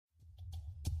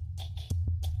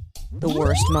the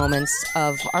worst moments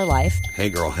of our life. Hey,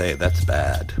 girl, hey, that's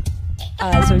bad.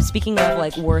 So speaking of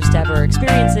like worst ever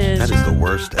experiences. That is the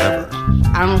worst ever.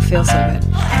 I don't feel so good.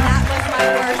 That was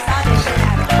my worst audition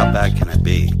ever. How bad can it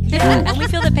be? And we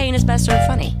feel that pain is best served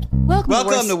funny.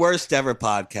 Welcome to Worst Ever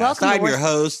Podcast. Welcome to I'm your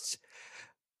host.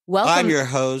 Welcome. I'm your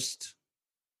host.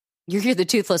 You're the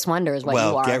toothless wonder is what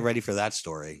you are. Get ready for that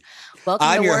story. Welcome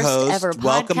I'm to your Worst host. Ever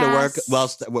Podcast.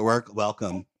 Welcome to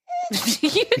welcome.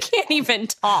 You can't even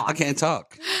talk. I can't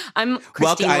talk. I'm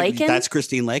Christine Lakin. That's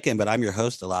Christine Lakin, but I'm your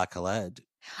host, Allah Khaled.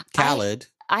 Khaled.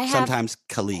 Sometimes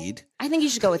Khalid. I think you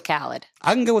should go with Khaled.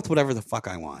 I can go with whatever the fuck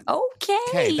I want.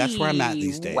 Okay. That's where I'm at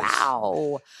these days.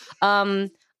 Wow. I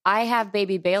have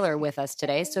baby Baylor with us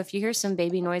today, so if you hear some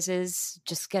baby noises,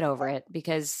 just get over it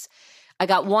because I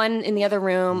got one in the other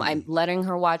room. I'm letting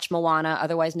her watch Moana,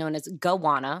 otherwise known as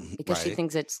Gowana, because she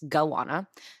thinks it's Gowana.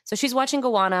 So she's watching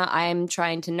Gowana. I'm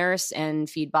trying to nurse and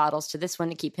feed bottles to this one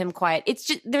to keep him quiet. It's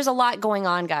just there's a lot going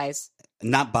on, guys.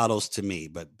 Not bottles to me,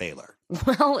 but Baylor.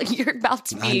 Well, you're about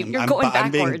to be. You're going backwards.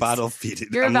 I'm being bottle feeded.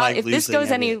 If this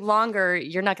goes any longer,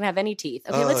 you're not going to have any teeth.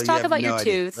 Okay, let's talk about your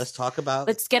tooth.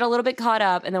 Let's get a little bit caught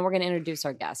up, and then we're going to introduce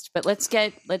our guest. But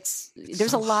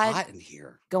there's a lot hot in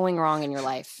here going wrong in your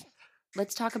life.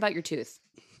 Let's talk about your tooth.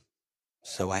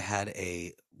 So I had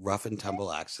a rough and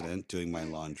tumble accident doing my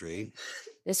laundry.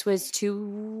 This was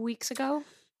 2 weeks ago?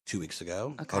 2 weeks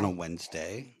ago okay. On a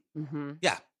Wednesday. Mm-hmm.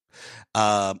 Yeah.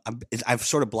 I've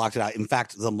sort of blocked it out. In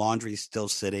fact, the laundry's still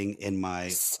sitting in my...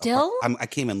 Still? I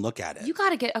can't even look at it. You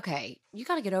got to get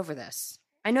over this.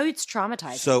 I know it's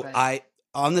traumatizing. So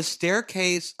on the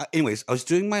staircase, anyways, I was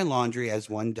doing my laundry as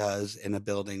one does in a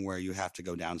building where you have to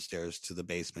go downstairs to the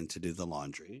basement to do the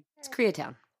laundry. It's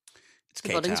Koreatown. The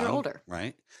buildings are older.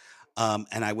 Right.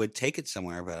 And I would take it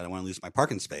somewhere, but I don't want to lose my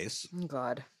parking space. Oh,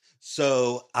 God.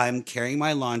 So I'm carrying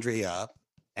my laundry up,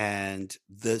 and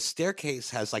the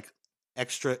staircase has an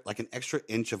extra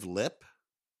inch of lip,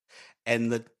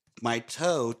 and my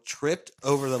toe tripped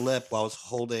over the lip while I was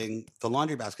holding the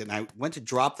laundry basket. And I went to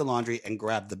drop the laundry and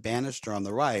grab the banister on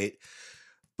the right,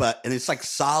 and it's like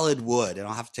solid wood, and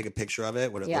I'll have to take a picture of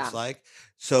it, what it looks like.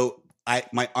 So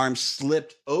my arm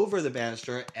slipped over the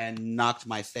banister and knocked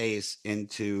my face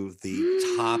into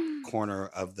the top corner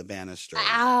of the banister.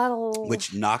 Ow.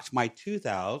 Which knocked my tooth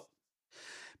out,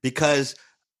 because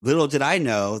little did I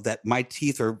know that my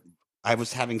teeth I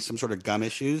was having some sort of gum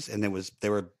issues, and they were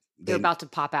about to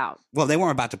pop out. Well, they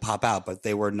weren't about to pop out, but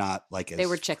they were not like as... They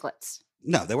were chiclets.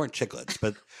 No, they weren't chiclets,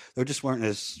 but they just weren't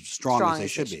as strong as they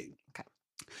should be. Okay.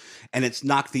 And it's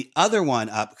knocked the other one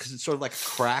up because it's sort of like a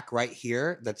crack right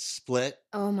here that's split.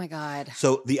 Oh, my God.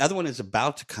 So the other one is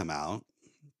about to come out.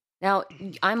 Now,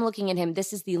 I'm looking at him.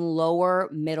 This is the lower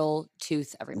middle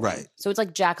tooth, everyone. Right. So it's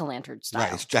like jack-o'-lantern style.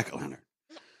 Right, it's jack-o'-lantern.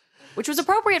 Which was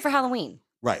appropriate for Halloween.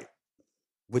 Right.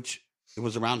 Which... It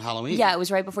was around Halloween. Yeah, it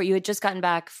was right before you had just gotten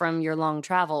back from your long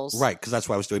travels. Right, because that's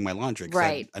why I was doing my laundry. Right.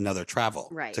 I had another travel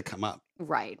to come up.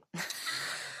 Right.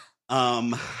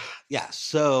 Yeah.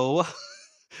 So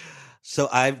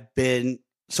I've been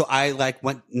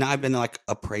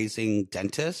appraising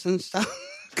dentists and stuff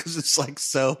because it's like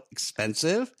so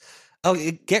expensive. Oh,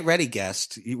 get ready,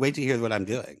 guest. You wait to hear what I'm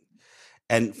doing.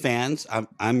 And fans,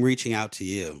 I'm reaching out to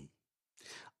you.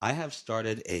 I have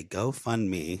started a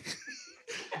GoFundMe.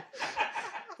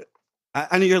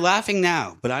 I know you're laughing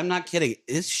now, but I'm not kidding.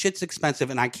 This shit's expensive,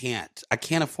 and I can't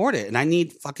afford it, and I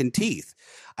need fucking teeth.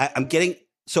 I'm getting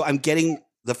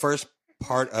the first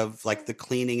part of like the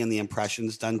cleaning and the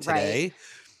impressions done today,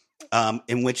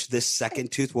 in which this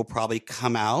second tooth will probably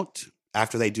come out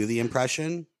after they do the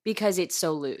impression. Because it's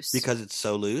so loose.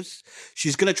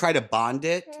 She's going to try to bond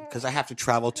it because I have to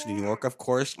travel to New York, of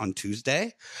course, on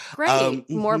Tuesday. Great.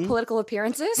 More political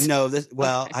appearances? No,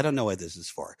 I don't know what this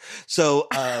is for. So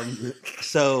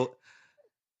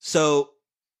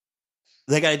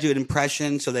they got to do an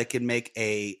impression so they can make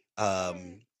a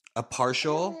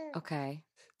partial. Okay.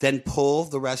 Then pull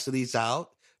the rest of these out.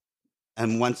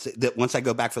 And once I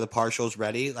go back for the partials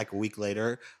ready, like a week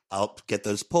later, I'll get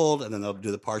those pulled, and then they'll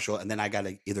do the partial, and then I got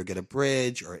to either get a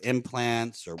bridge or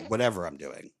implants or whatever I'm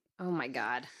doing. Oh, my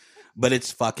God. But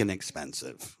it's fucking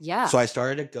expensive. Yeah. So I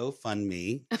started a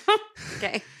GoFundMe.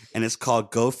 Okay. And it's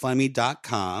called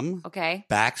GoFundMe.com. Okay.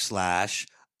 /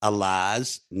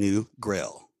 Allah's New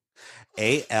Grill.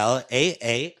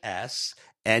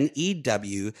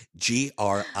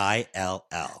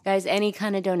 ALAASNEWGRILL. Guys, any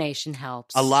kind of donation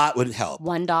helps. A lot would help.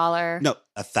 $1. No,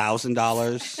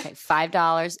 $1,000. Okay, $5.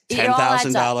 $10,000. It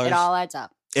all adds up.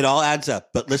 It all adds up.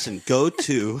 But listen, go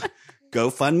to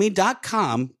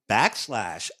GoFundMe.com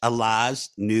 / Allah's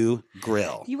New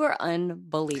Grill. You are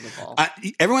unbelievable.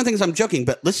 Everyone thinks I'm joking,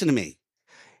 but listen to me.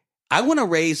 I want to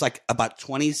raise like about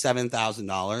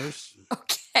 $27,000.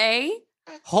 Okay.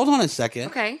 Hold on a second.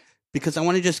 Okay. Because I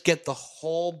want to just get the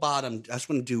whole bottom. I just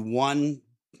want to do one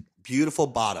beautiful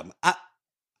bottom.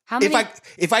 How many?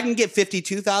 If I can get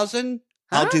 52,000,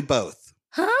 I'll do both.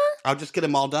 Huh? I'll just get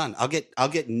them all done. I'll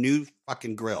get new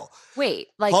fucking grill. Wait,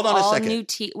 like Hold on a all second. new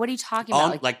teeth? What are you talking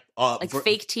about? Like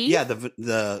fake teeth? Yeah,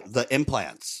 the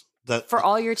implants. For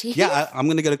all your teeth? Yeah, I'm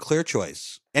going to go to Clear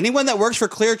Choice. Anyone that works for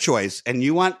Clear Choice and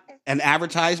you want an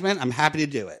advertisement, I'm happy to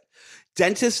do it.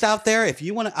 Dentists out there, if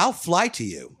you want to, I'll fly to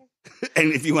you.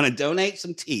 And if you want to donate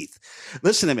some teeth,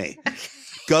 listen to me.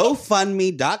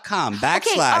 GoFundMe.com /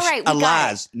 right,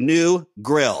 Alaz new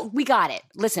grill. We got it.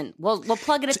 Listen, we'll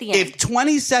plug it at the end. If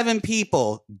 27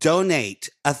 people donate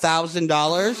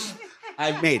 $1,000,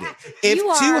 I've made it. If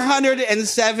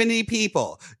 270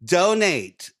 people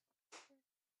donate,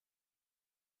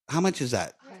 how much is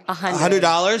that?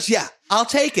 $100? Yeah, I'll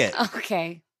take it.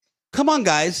 Okay. Come on,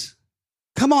 guys.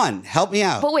 Come on, help me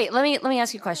out. But wait, let me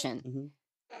ask you a question. Mm-hmm.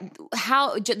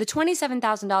 How the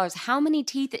 $27,000? How many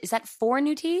teeth? Is that 4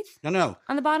 new teeth? No.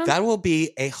 On the bottom? That will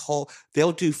be a whole.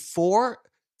 They'll do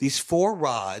these 4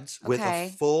 rods with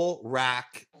a full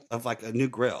rack of like a new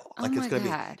grill. Like it's gonna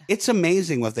God. be. It's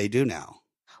amazing what they do now.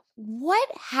 What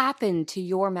happened to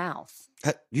your mouth?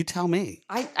 You tell me.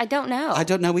 I don't know. I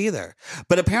don't know either.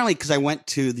 But apparently, because I went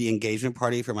to the engagement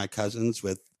party for my cousins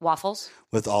with waffles,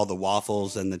 with all the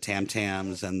waffles and the Tam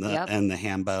Tams and the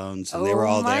ham bones, and they Oh were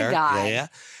all my there. God. Yeah.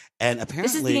 And apparently,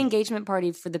 this is the engagement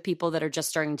party for the people that are just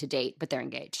starting to date, but they're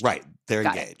engaged. Right, they're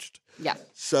Got it. engaged. Yeah.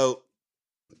 So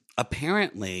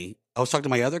apparently, I was talking to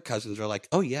my other cousins. They're like,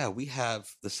 "Oh yeah, we have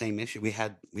the same issue. We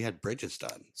had bridges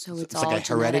done. So it's like all a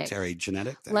hereditary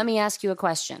genetic thing." Let me ask you a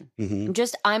question.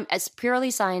 Mhm. I'm as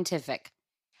purely scientific.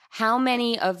 How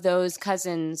many of those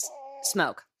cousins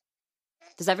smoke?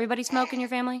 Does everybody smoke in your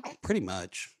family? Pretty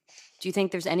much. Do you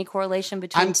think there's any correlation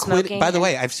between I'm smoking? quitting. By the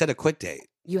way, I've set a quit date.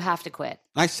 You have to quit.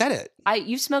 I said it.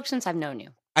 You've smoked since I've known you.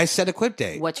 I set a quit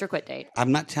date. What's your quit date?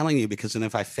 I'm not telling you because then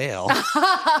if I fail,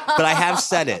 but I have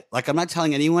said it. Like I'm not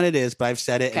telling anyone it is, but I've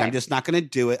said it, and I'm just not going to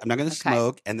do it. I'm not going to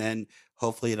smoke, and then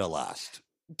hopefully it'll last.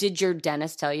 Did your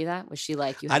dentist tell you that? Was she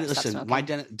like, you have to stop listen? smoking? My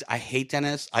dentist. I hate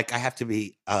dentists. Like I have to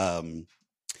be.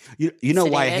 You know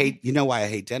why I hate. You know why I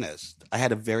hate dentists. I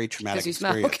had a very traumatic you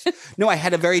experience. smoke. No, I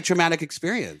had a very traumatic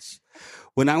experience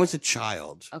when I was a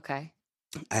child. Okay.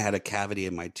 I had a cavity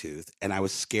in my tooth, and I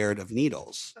was scared of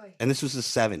needles. And this was the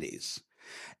 70s.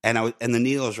 And the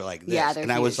needles were like this. Yeah, they're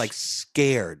and I was huge. like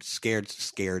scared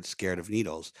of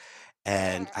needles.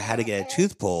 And I had to get a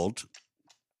tooth pulled.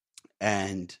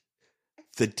 And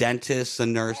the dentists, the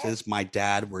nurses, my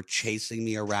dad were chasing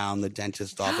me around the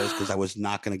dentist office because I was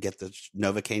not going to get the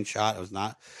Novocaine shot. I was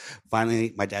not.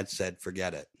 Finally, my dad said,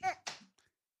 "Forget it.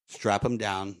 Strap him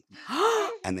down."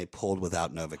 And they pulled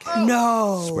without Novocaine.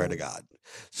 No. Swear to God.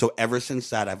 So ever since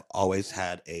that, I've always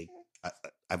been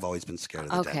scared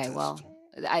of the dentist. Okay, well,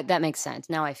 that makes sense.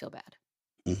 Now I feel bad.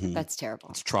 Mhm. That's terrible.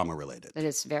 It's trauma related. That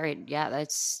is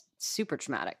that's super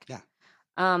traumatic. Yeah.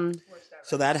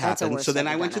 So that That's a happened. worst So then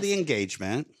ever I went to the dentist.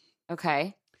 engagement.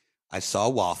 Okay. I saw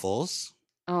waffles.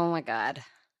 Oh my God.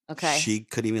 Okay. She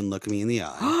couldn't even look me in the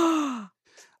eye.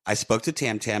 I spoke to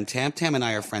Tam Tam. Tam Tam and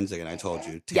I are friends again. I told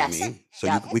you, Tammy. Yes. So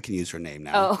Yep. we can use her name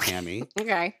now, Oh, okay. Tammy.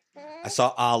 Okay. I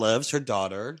saw Olives, her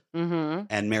daughter, Mm-hmm.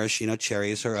 and Maraschino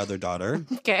Cherries, her other daughter.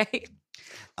 Okay.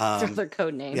 Those are Um, their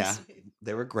code names. yeah,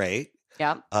 they were great.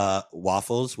 Yep.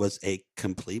 Waffles was a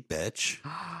complete bitch.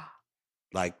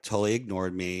 Like totally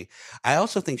ignored me. I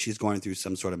also think she's going through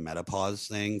some sort of menopause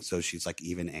thing, so she's like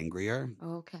even angrier.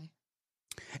 Okay.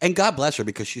 And God bless her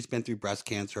because she's been through breast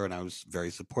cancer, and I was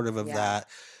very supportive of Yeah. that.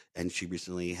 And she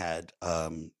recently had,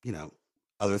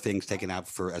 other things taken out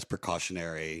as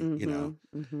precautionary,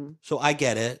 Mm-hmm. So I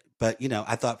get it, but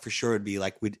I thought for sure it'd be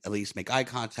like we'd at least make eye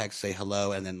contact, say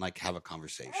hello, and then like have a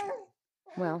conversation.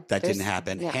 Well, That there's- didn't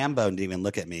happen. yeah. Hambone didn't even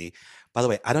look at me. By the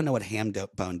way, I don't know what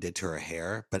Hambone did to her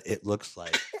hair, but it looks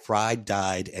like fried,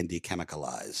 dyed, and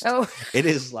dechemicalized. Oh. It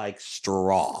is like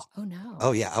straw. Oh no.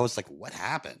 Oh yeah, I was like, what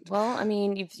happened? Well, I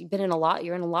mean, you've been in a lot.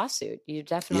 You're in a lawsuit. You're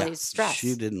definitely stressed.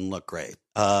 She didn't look great.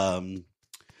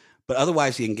 But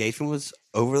otherwise, the engagement was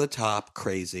over the top,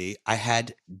 crazy. I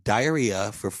had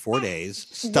diarrhea for 4 days,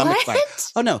 stomach What?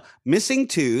 virus. Oh no, missing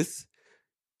tooth,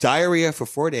 diarrhea for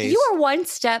 4 days. You are one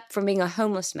step from being a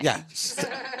homeless man. yeah,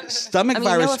 stomach I mean,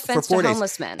 virus no for offense 4 to days.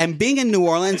 homeless men. And being in New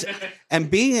Orleans,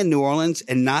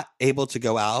 and not able to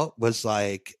go out was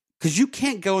like Because you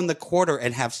can't go in the quarter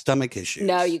and have stomach issues.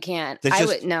 No, you can't. There's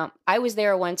just- I was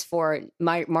there once for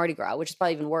my Mardi Gras, which is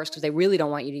probably even worse because they really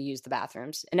don't want you to use the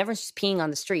bathrooms, and everyone's just peeing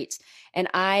on the streets. And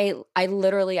I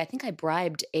literally, I think I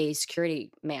bribed a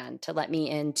security man to let me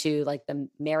into like the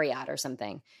Marriott or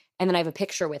something, and then I have a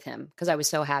picture with him because I was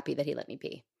so happy that he let me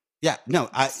pee. Yeah, no.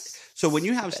 So when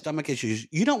you have stomach issues,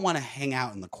 you don't want to hang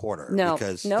out in the quarter No,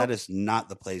 because nope. that is not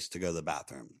the place to go to the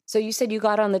bathroom. So you said you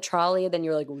got on the trolley, and then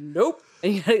you're like, nope.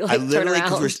 And you like, I turn literally,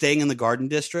 because around. we're staying in the Garden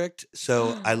District,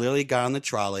 so I literally got on the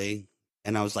trolley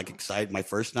and I was like excited. My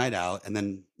first night out, and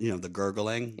then the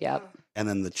gurgling, Yep. and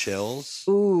then the chills,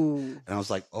 Ooh. and I was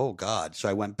like, oh God. So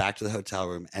I went back to the hotel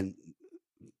room, and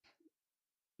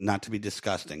not to be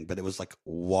disgusting, but it was like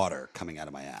water coming out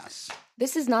of my ass.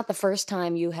 This is not the first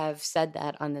time you have said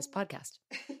that on this podcast.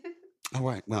 Oh,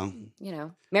 right. Well,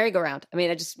 Merry-go-round. I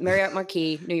mean, Marriott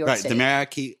Marquis, New York right. City. The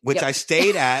Marriott, which Yep. I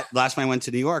stayed at last time I went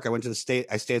to New York. I went to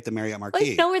I stayed at the Marriott Well,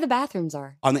 Marquis you know where the bathrooms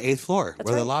are. on the 8th floor That's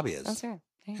where the right. lobby is. That's right.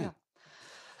 There you Yeah. go.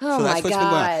 Oh So my that's what's been going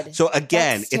on. God. So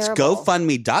again, That's it's terrible.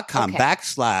 GoFundMe.com Okay.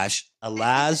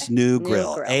 /Alaz New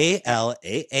Grill. Grill.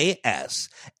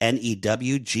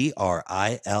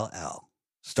 ALAASNEWGRILL.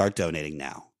 Start donating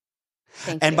now.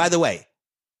 Thank And you. by the way,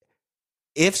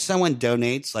 if someone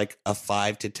donates like a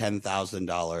 $5,000 to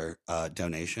 $10,000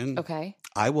 donation, Okay.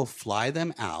 I will fly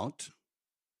them out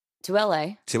To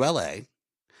LA. to LA.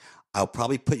 I'll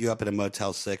probably put you up in a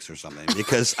Motel 6 or something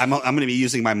because I'm going to be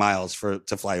using my miles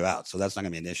to fly you out, so that's not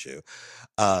going to be an issue.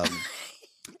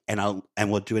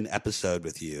 And we'll do an episode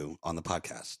with you on the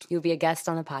podcast. You'll be a guest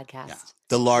on the podcast. Yeah,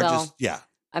 the largest. Well- yeah,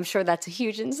 I'm sure that's a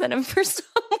huge incentive for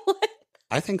someone.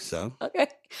 I think so. Okay.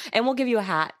 And we'll give you a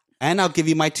hat. And I'll give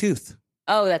you my tooth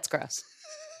Oh, that's gross.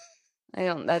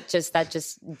 That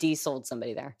just de-sold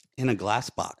somebody there. in a glass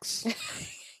box.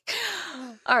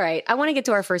 All right. I want to get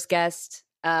to our first guest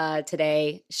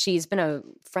today. She's been a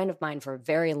friend of mine for a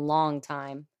very long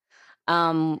time.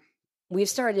 We've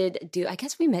I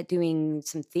guess we met doing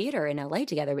some theater in LA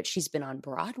together, but she's been on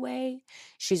Broadway.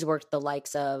 She's worked the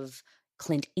likes of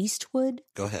Clint Eastwood.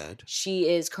 Go ahead. She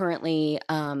is currently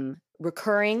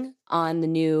recurring on the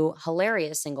new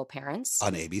hilarious Single Parents.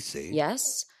 On ABC.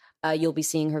 Yes. You'll be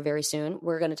seeing her very soon.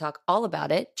 We're going to talk all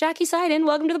about it. Jackie Seiden,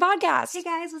 welcome to the podcast. Hey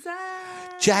guys, what's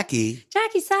up? Jackie,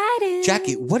 Jackie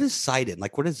Seiden. what is Sidon?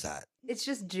 Like, what is that? It's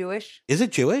just Jewish. Is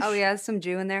it Jewish? Oh yeah, there's some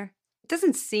Jew in there. It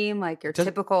doesn't seem like your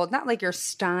Doesn't- typical, not like your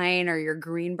Stein or your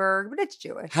Greenberg, but it's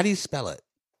Jewish. How do you spell it?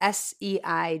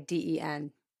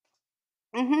 Seiden.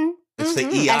 Mm-hmm. It's the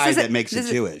Mhm. EI S is that makes it this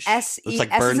is Jewish. S-E- It's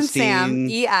like S is in Sam, Bernstein.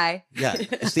 E-I. Yeah,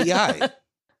 it's the EI.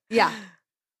 Yeah,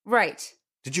 right.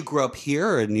 Did you grow up here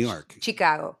or in New York?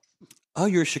 Chicago. Oh,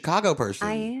 you're a Chicago person.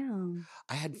 I am.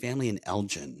 I had family in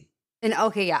Elgin. And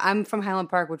okay, yeah, I'm from Highland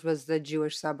Park, which was the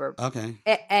Jewish suburb. Okay.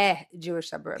 Jewish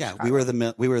suburb. of Yeah, Chicago.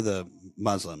 we were the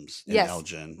Muslims in Yes,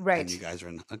 Elgin, right. And you guys are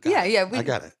in. I Yeah, yeah, I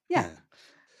got it. yeah.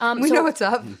 So We know what's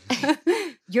up.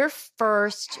 your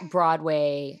first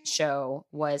Broadway show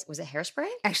was it Hairspray?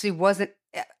 Actually, wasn't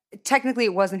technically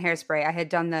it wasn't Hairspray. I had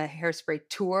done the Hairspray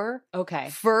tour Okay.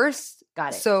 first.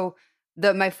 Got it. So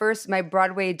my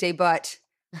Broadway debut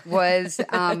was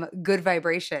Good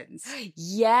Vibrations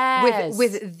Yes.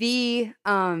 with the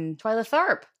Twyla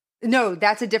Tharp. no,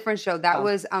 that's a different show. That Oh.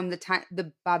 was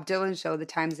the Bob Dylan show, The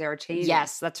Times They Are Changing.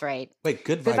 Yes, that's right. Wait,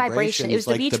 Good Good Vibration. Vibrations. It was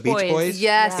the like Beach the Beach Boys. Boys.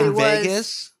 Yes, Yeah. it in was.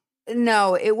 Vegas.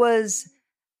 No, it was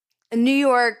New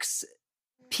York's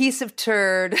piece of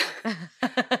turd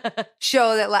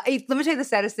show that let me tell you the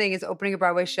saddest thing is opening a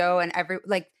Broadway show and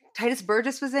Titus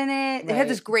Burgess was in it. They had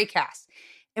this Right. great cast.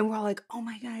 And we're all like, oh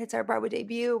my God, it's our Broadway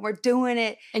debut. We're doing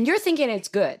it. And you're thinking it's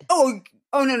good. Oh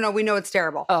no, we know it's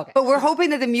terrible. Oh, okay. But we're hoping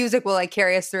that the music will like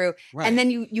carry us through. Right. And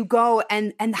then you go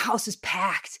and the house is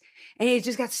packed. And it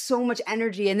just got so much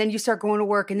energy. And then you start going to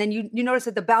work. And then you notice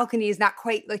that the balcony is not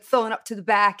quite like filling up to the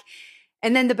back.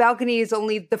 And then the balcony is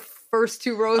only the first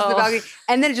two rows of the Oh. balcony.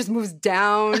 And then it just moves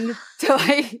down to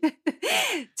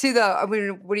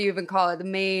what do you even call it? The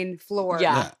main floor.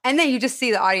 Yeah. Yeah. And then you just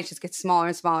see the audience just get smaller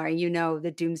and smaller. And you know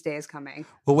the doomsday is coming.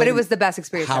 Well, But wait it a was the best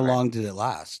experience How ever. long did it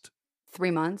last?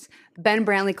 3 months. Ben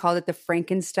Brantley called it the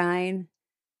Frankenstein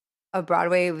of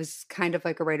Broadway. It was kind of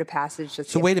like a rite of passage. Just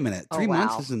So wait a minute. Oh, 3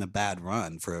 months wow. isn't a bad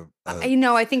run for.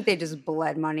 I think they just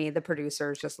bled money. The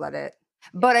producers just let it.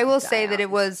 But I will say that die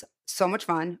it was so much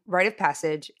fun, rite of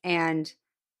passage, and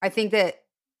I think the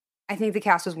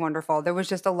cast was wonderful. There was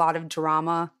just a lot of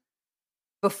drama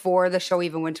before the show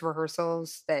even went to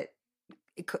rehearsals that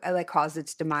like caused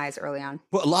its demise early on.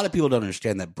 Well, a lot of people don't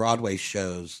understand that Broadway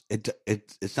shows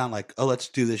it's not like, oh, let's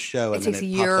do this show and It then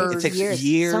takes it pops up. It years. takes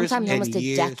years, Sometimes and almost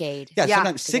years. a decade. Yeah, Yeah.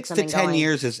 sometimes To get 6 to something 10 going.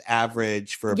 years is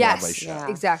average for a Yes. Broadway show. Yeah.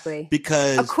 Exactly.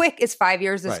 Because A quick is 5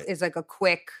 years Right. is like a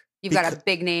quick. You've got a Because-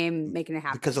 big name making it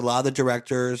happen. because a lot of the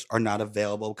directors are not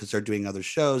available because they're doing other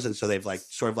shows, and so they've like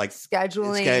sort of like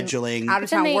scheduling, scheduling out of But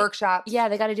then town they- workshops. Yeah,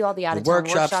 they got to do all the out of The town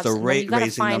workshops, the and then you gotta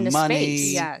raising find the money.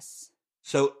 space. Yes.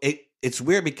 So it's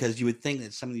weird because you would think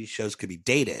that some of these shows could be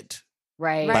dated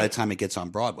Right. by the time it gets on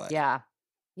Broadway. Yeah.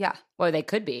 Yeah. Well, they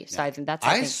could be. So Yeah. I think that's.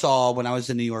 I saw when I was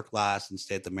in New York last and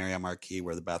stayed at the Marriott Marquis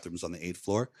where the bathroom's on the 8th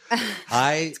floor.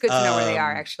 It's good to know where they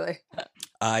are, actually.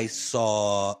 I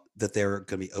saw that they're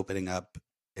going to be opening up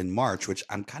in March, which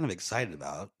I'm kind of excited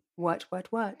about. What?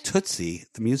 Tootsie,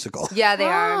 the musical. Yeah, they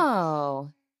are.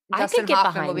 Oh. I Dustin could get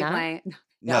Hoffman will behind be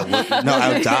that. playing. No,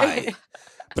 I would die.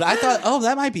 But I thought, oh,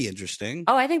 that might be interesting.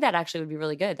 Oh, I think that actually would be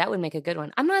really good. That would make a good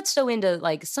one. I'm not so into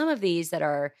like some of these that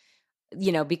are,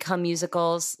 become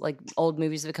musicals, like old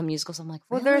movies that become musicals. I'm like,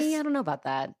 Well, really? there's- I don't know about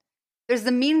that. There's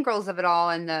the Mean Girls of it all,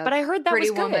 and the But I heard that Pretty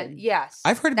was good. Woman. Yes,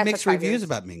 I've heard That mixed took 5 reviews years.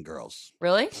 about Mean Girls.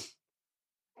 Really?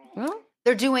 Well,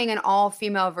 They're doing an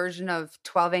all-female version of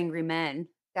 12 Angry Men.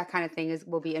 That kind of thing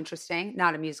will be interesting.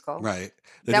 Not a musical. Right.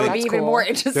 That would That's be even cool. more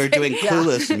interesting. They're doing Yeah.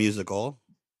 Clueless musical.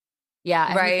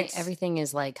 yeah, Right. Everything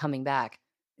is like coming back.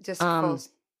 Just Um,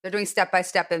 they're doing Step by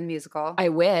Step in musical. I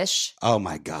wish. Oh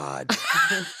my God.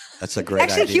 That's a great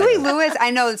Actually, idea. Huey Lewis.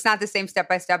 I know it's not the same Step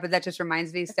by Step, but that just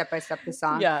reminds me Step by Step the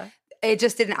song. Yeah. It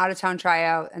just did an out of town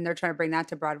tryout, and they're trying to bring that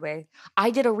to Broadway. I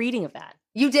did a reading of that.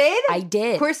 You did? I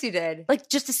did. Of course you did. Like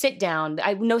just to sit down.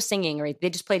 No singing, or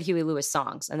they just played Huey Lewis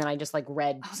songs, and then I just like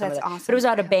read. Oh, some of that's it. awesome. But it was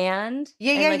out of band.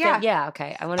 Yeah, and, yeah, like, yeah. yeah.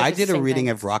 Okay. I did a reading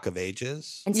of Rock of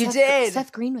Ages. And You Seth, did.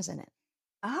 Seth Green was in it.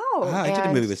 Oh, I did a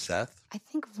and- movie with Seth. I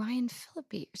think Ryan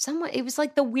Phillippe or someone. It was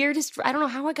like the weirdest. I don't know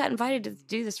how I got invited to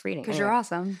do this reading. because Anyway, you're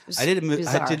awesome. it was I did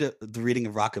bizarre. the reading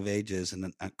of Rock of Ages, and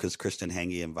then because Kristen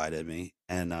Henge invited me,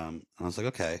 and I was like,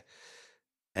 okay.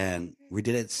 And we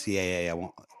did it at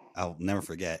CAA. I'll never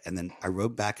forget. And then I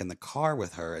rode back in the car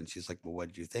with her, and she's like, "Well, what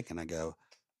did you think?" And I go,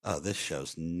 "Oh, this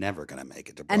show's never gonna make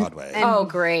it to And- Broadway." and- Oh,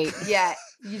 great. Yeah,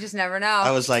 you just never know.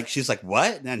 I was like, "She's like,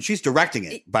 what?" And she's directing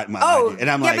it, but oh, and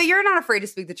I'm yeah, like, but you're not afraid to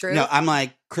speak the truth. "No, I'm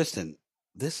like, Kristen,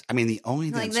 this. I mean, the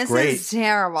only thing like that's this great." is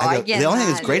terrible. I I go, get the only thing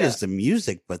that's that. great Yeah. is the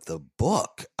music, but the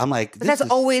book. I'm like, But this that's is,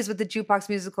 always with the jukebox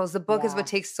musicals. The book is Yeah. what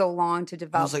takes so long to I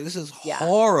develop. was like, this is Yeah.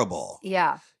 horrible.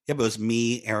 yeah, Yeah, but it was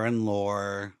me, Aaron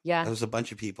Lore. Yeah. There was a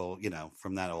bunch of people,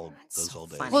 from those so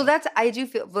old days. funny. well, I do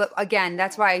feel. But again,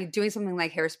 that's why doing something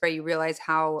like Hairspray, you realize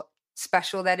how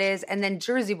special that is. And then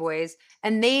Jersey Boys,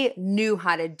 and they knew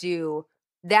how to do.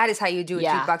 That is how you do a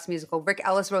Yeah. jukebox musical. Rick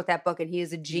Ellis wrote that book, and he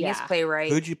is a genius Yeah.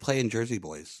 playwright. Who'd you play in Jersey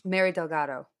Boys? Mary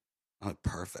Delgado, Oh,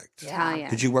 perfect. Yeah. Italian.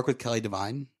 Did you work with Kelly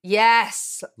Devine?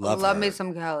 Yes, Love me her.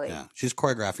 some Kelly. Yeah. She's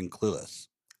choreographing Clueless.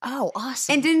 Oh,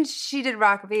 awesome. And didn't she did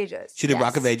Rock of Ages? She did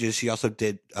Rock of Yes. Ages. She also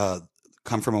did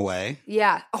Come From Away.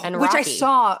 Yeah, oh, And which I Rocky.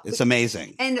 saw. It's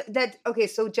amazing. And that okay,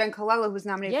 so Jen Colella, who's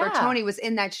nominated for a Yeah. Tony, was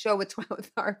in that show with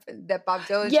Harp, that Bob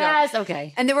Dylan show. yes.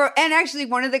 Okay. And and actually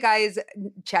one of the guys,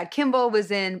 Chad Kimball, was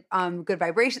in Good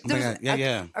Vibrations. Oh my There was God. Yeah,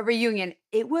 yeah. a reunion.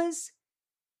 It was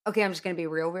okay. I'm just gonna be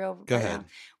real. Go right ahead. now.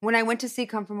 When I went to see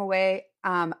Come From Away,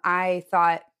 I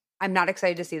thought I'm not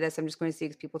excited to see this. I'm just going to see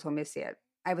because people told me to see it.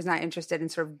 I was not interested in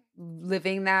sort of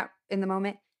living that in the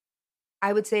moment.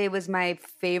 I would say it was my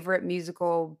favorite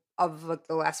musical of like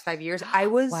the last 5 years. I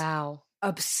was Wow.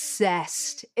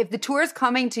 obsessed. If the tour is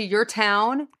coming to your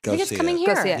town, Go I think it's see coming it.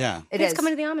 here. go see it. Yeah. It It's is.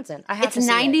 coming to the Amundsen. I have It's to see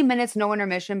 90 it, minutes, no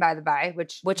intermission, by the by,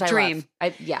 which which I dream.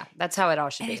 love. Yeah, that's how it all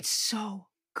should And be. it's so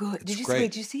good. It's Did you great.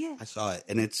 did you see it? I saw it,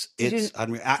 and it's Did you-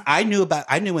 unreal. I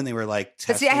knew when they were like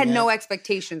But see, I had testing no it,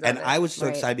 expectations and of it. I was so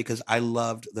Right. excited because I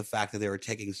loved the fact that they were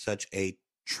taking such a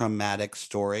traumatic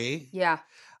story, Yeah.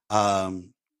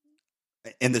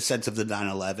 in the sense of the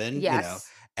 9/11, Yes.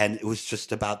 and it was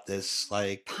just about this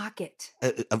like Pocket.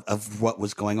 of what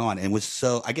was going on, and it was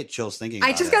so I get chills thinking. I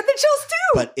about just it. got the chills too.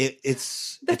 but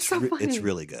it's That's so it's funny.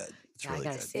 really good. It's Yeah, I really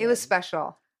gotta good. see it was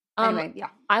special. Anyway, yeah.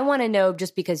 I want to know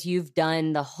just because you've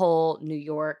done the whole New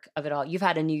York of it all. You've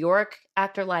had a New York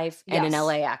actor life and an Yes.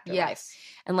 LA actor life. Yes.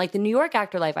 And like the New York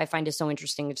actor life, I find is so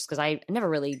interesting just because I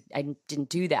didn't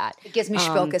do that. It gives me Um,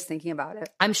 spilkus thinking about it.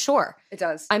 I'm sure. It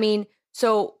does. I mean,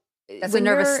 so That's a when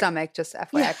nervous you're- stomach, just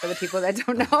FYI for the people that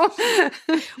don't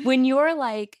know. When you're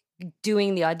like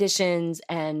doing the auditions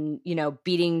and,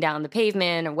 beating down the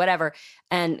pavement or whatever,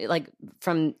 and like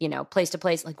from, place to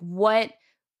place, like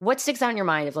what sticks out in your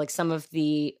mind of like some of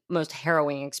the most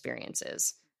harrowing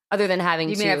experiences other than having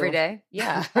You to. mean every day?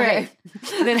 Yeah, Okay.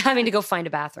 right. Than having to go find a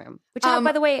bathroom. Which,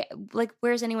 by the way, like,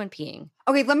 where's anyone peeing?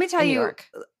 Okay, let me tell In New you. York.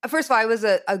 First of all, I was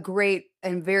a great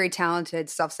and very talented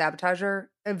self-sabotager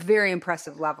at very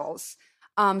impressive levels.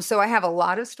 So I have a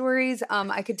lot of stories.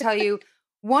 I could tell you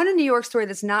one in New York story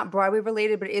that's not Broadway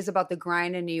related, but it is about the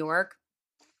grind in New York.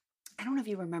 I don't know if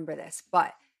you remember this,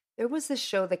 but there was this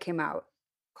show that came out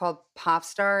called Pop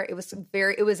Star. It was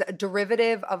a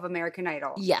derivative of American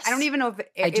Idol. Yes. I don't even know if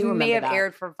I do it may remember have that.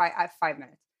 aired for 5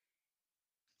 minutes.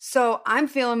 So I'm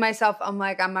feeling myself. I'm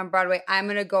like, I'm on Broadway. I'm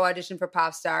gonna go audition for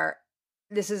Pop Star.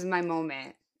 This is my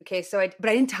moment. Okay, but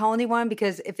I didn't tell anyone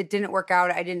because if it didn't work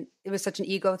out, it was such an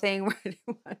ego thing where I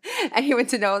didn't want anyone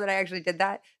to know that I actually did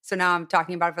that. So now I'm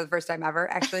talking about it for the first time ever,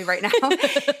 actually, right now.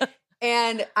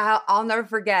 And I'll never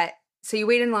forget. So you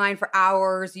wait in line for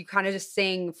hours. You kind of just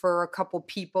sing for a couple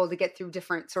people to get through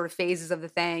different sort of phases of the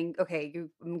thing. Okay,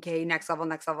 next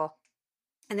level.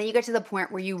 And then you get to the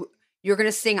point where you're going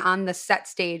to sing on the set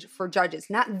stage for judges,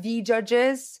 not the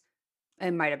judges.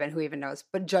 It might have been, who even knows,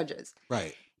 but judges.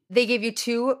 Right. They gave you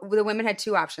the women had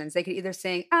two options. They could either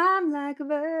sing "I'm Like a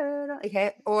Bird,"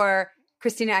 okay, or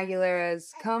Christina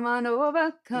Aguilera's "Come On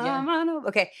Over, Come On Over."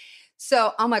 Okay,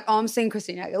 so I'm like, I'm singing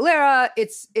Christina Aguilera.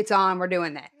 It's on. We're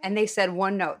doing that. And they said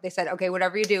one note. They said, okay,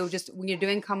 whatever you do, just when you're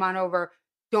doing "Come On Over,"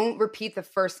 don't repeat the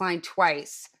first line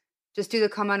twice. Just do the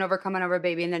come on over,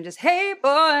 baby," and then just, "Hey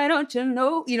boy, don't you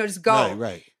know?" Just go.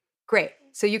 Right. Great.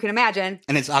 So you can imagine.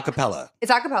 And it's a cappella. It's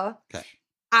a cappella. Okay.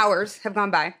 Hours have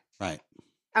gone by. Right.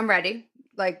 I'm ready,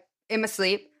 like in my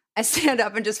sleep. I stand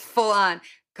up and just full on,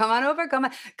 "Come on over,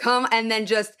 come," and then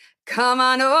just "Come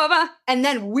on over," and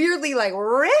then weirdly like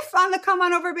riff on the "Come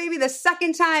on over, baby" the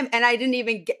second time, and I didn't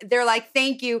even they're like,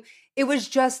 "Thank you." It was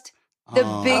just the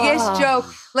biggest joke.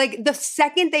 Like the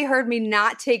second they heard me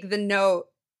not take the note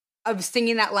of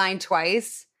singing that line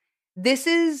twice,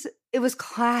 it was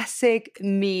classic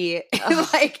me,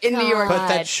 like in New York. But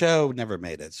that show never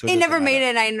made it. So it never made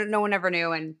it. No one ever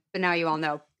knew, but now you all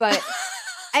know. But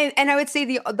I would say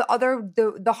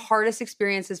the hardest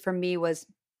experiences for me was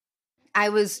I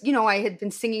had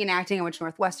been singing and acting. I went to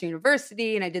Northwestern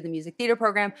University and I did the music theater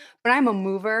program. But I'm a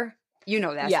mover. You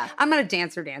know that. Yeah. I'm not a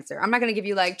dancer. I'm not going to give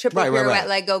you like triple pirouette,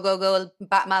 like go,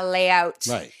 bot my layout.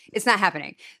 Right. It's not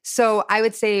happening. So I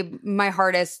would say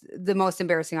the most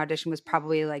embarrassing audition was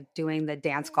probably like doing the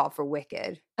dance call for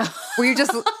Wicked, where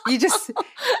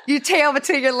you tail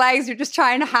between your legs. You're just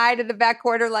trying to hide in the back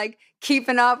corner, like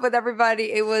keeping up with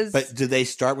everybody. It was. But do they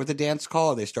start with the dance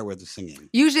call or they start with the singing?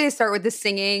 Usually they start with the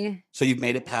singing. So you've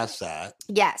made it past that.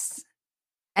 Yes.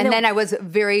 And then I was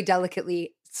very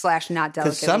delicately / not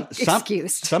delicately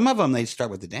excused. Some of them, they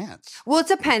start with the dance. Well, it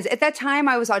depends. At that time,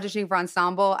 I was auditioning for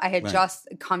ensemble. I had just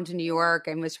come to New York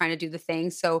and was trying to do the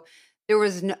thing. So there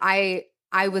was I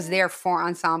was there for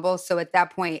ensemble. So at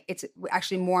that point, it's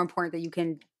actually more important that you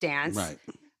can dance. Right.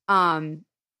 And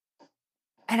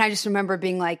I just remember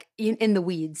being like in the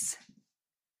weeds.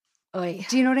 Oy.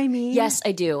 Do you know what I mean? Yes,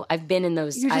 I do. I've been in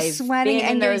those. You're just sweating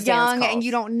and you're young and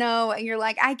you don't know and you're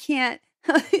like, I can't.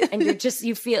 And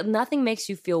you feel nothing makes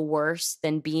you feel worse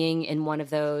than being in one of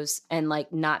those and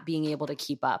like not being able to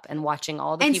keep up and watching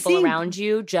all the people around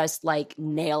you just like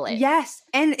nail it. Yes.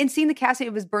 And seeing the casting,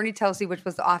 it was Bernie Telsey, which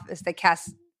was The Office, that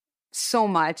cast so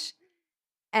much.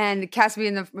 And cast me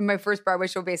in my first Broadway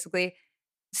show, basically.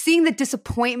 Seeing the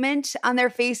disappointment on their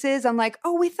faces, I'm like,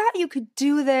 oh, we thought you could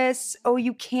do this. Oh,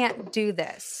 you can't do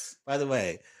this. By the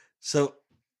way, so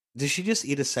did she just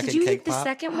eat a second cake pop? Did you cake eat the pop?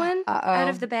 second one out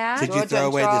of the bag? Did you throw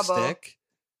away the stick?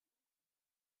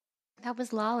 That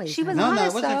was Lolly. She was no, honest,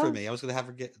 it wasn't though. for me. I was going to have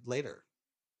her get later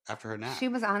after her nap. She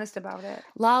was honest about it.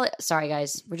 Lolly, sorry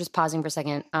guys, we're just pausing for a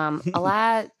second.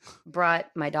 Alad brought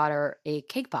my daughter a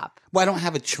cake pop. Well, I don't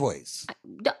have a choice.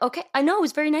 Okay, I know, it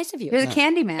was very nice of you. You're the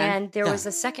candy man. And there was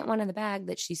a second one in the bag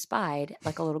that she spied,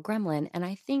 like a little gremlin, and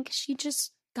I think she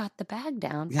just got the bag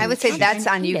down. Yeah, I would say that's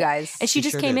on you guys. And she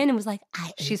just came did. in and was like, I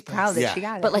ate She's this. proud that she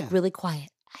got it. But like really quiet.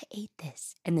 I ate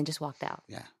this. And then just walked out.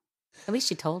 Yeah. At least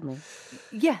she told me.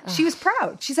 Yeah, she was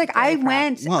proud. She's like, Very I proud.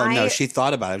 went. Well, no, she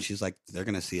thought about it. She's like, they're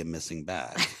going to see a missing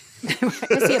bag.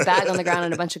 I see a bag on the ground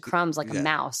and a bunch of crumbs like Yeah. a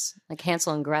mouse, like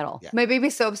Hansel and Gretel. Yeah. My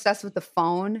baby's so obsessed with the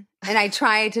phone, and I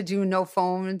try to do no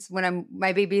phones when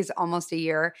my baby is almost a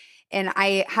year, and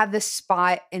I have this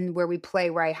spot in where we play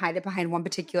where I hide it behind one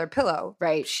particular pillow.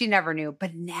 Right. She never knew,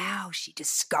 but now she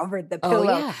discovered the Oh,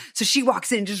 pillow. yeah. So she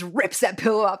walks in and just rips that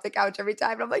pillow off the couch every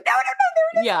time. And I'm like, no, there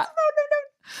it is. Yeah.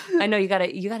 No. I know you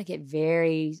gotta get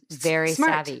very, very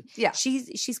Smart. savvy. Yeah.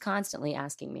 She's constantly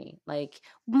asking me, like,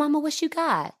 Mama, what you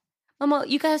got? Mama,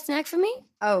 you got a snack for me?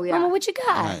 Oh yeah. Mama, what you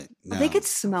got? Right. No. They could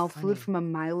smell funny. food from a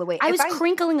mile away. I If was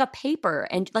crinkling a paper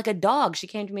and like a dog, she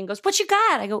came to me and goes, "What you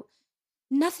got?" I go,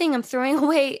 "Nothing. I'm throwing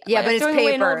away." Yeah, I'm but it's throwing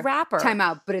away an paper. old wrapper. Time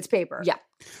out, but it's paper. Yeah.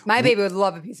 My baby would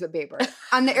love a piece of paper.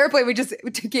 On the airplane, we just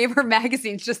gave her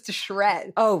magazines just to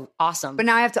shred. Oh, awesome. But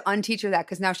now I have to unteach her that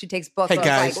because now she takes books. Hey so it's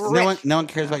guys, like, no one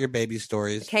cares about your baby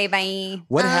stories. Okay, bye.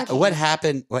 What Okay. what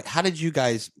happened? How did you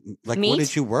guys like? Meet? What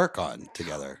did you work on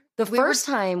together? the we were- first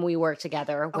time we worked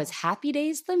together was Happy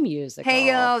Days the musical. Hey,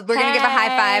 we're gonna give a high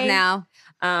five Hey. now.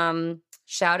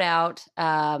 Shout out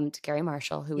to Gary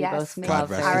Marshall, who Yes, we both may- God love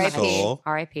rest very his much. soul.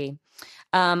 R.I.P.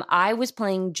 I was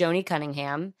playing Joni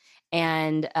Cunningham,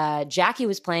 and Jackie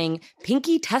was playing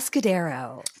Pinky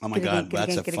Tuscadero. Oh my God, Get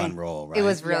that's a again. fun role, right? It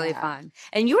was really Yeah. fun.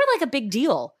 And you were like a big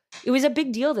deal. It was a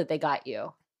big deal that they got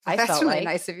you. I That's felt really like.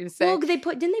 nice of you to say. Well,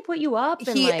 didn't they put you up?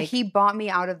 And he bought me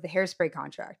out of the Hairspray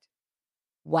contract.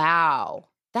 Wow,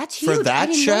 that's For huge. I that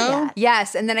didn't know show? that.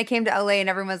 Yes, and then I came to LA and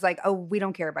everyone was like, "Oh, we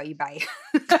don't care about you, bye."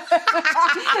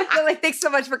 They're like, "Thanks so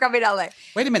much for coming to LA."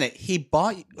 Wait a minute, he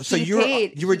bought. So He you were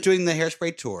paid. you were doing the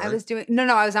Hairspray tour. I was doing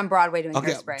I was on Broadway doing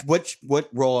okay. Hairspray. What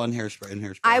role on Hairspray? In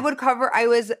Hairspray, I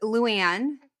was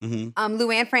Luann, hmm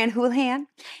Luann Fran Houlihan,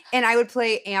 and I would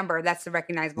play Amber. That's the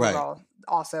recognizable Right. role.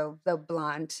 Also, the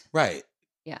blonde. Right.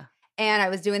 Yeah. And I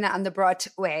was doing that on the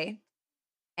Broadway.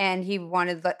 And he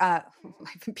wanted the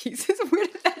Life in Pieces. Where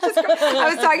did that just go? I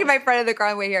was talking to my friend in the car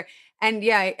on the way here. And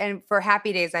yeah, and for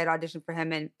Happy Days, I had auditioned for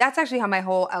him. And that's actually how my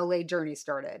whole LA journey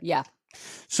started. Yeah.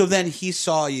 So then he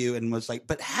saw you and was like,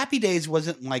 "But Happy Days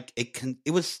wasn't like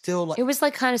it was still like It was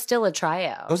like kind of still a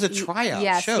tryout. it was a tryout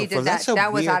Yes, show." he did For- that. That's so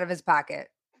that was weird. out of his pocket.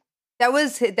 That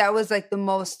was like the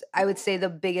most, I would say, the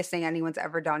biggest thing anyone's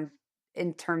ever done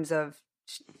in terms of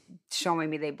showing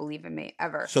me they believe in me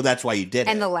ever. So that's why you did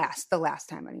And it. the last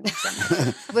time anyone's done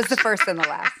it was the first and the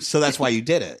last. So that's why you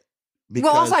did it.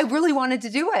 Well, also, I really wanted to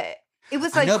do it. It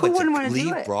was I like, know, who but wouldn't to want to do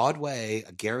leave it? Broadway,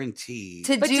 a guarantee.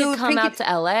 To but do to come Pinky, out to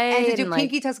LA and to do like,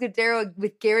 Pinky Tuscadero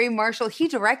with Gary Marshall. He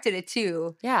directed it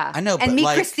too. yeah. I know, but And meet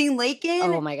like, Christine Lakin.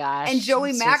 Oh my gosh. And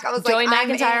Joey Mack. I was Joey like, I'm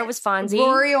McIntyre in. was Fonzie.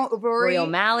 Rory.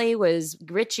 O'Malley was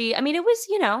Richie. I mean, it was,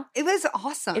 It was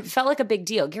awesome. it felt like a big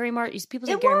deal. Gary Marshall. People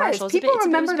say It Gary was. Marshall. People it was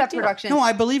remember a that big deal. production. no,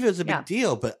 I believe it was a big Yeah.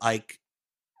 deal, but like,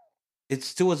 it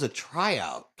still was a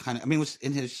tryout kind of. I mean, it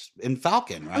was in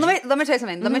Falcon, right? Let me tell you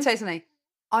something. Let me Mhm. tell you something.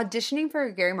 Auditioning for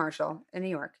Gary Marshall in New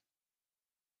York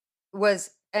was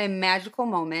a magical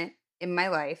moment in my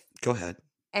life. Go ahead.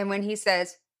 And when he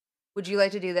says, "Would you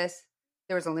like to do this?"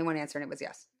 there was only one answer, and it was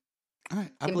yes. All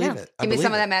right, I Give believe me- it. I Give me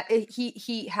some of believe that.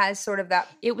 He has sort of that.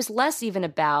 It was less even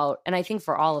about, and I think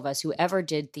for all of us who ever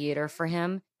did theater for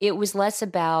him, it was less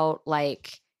about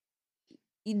like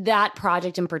that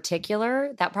project in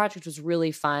particular. That project was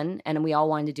really fun and we all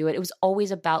wanted to do it. It was always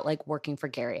about like working for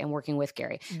Gary and working with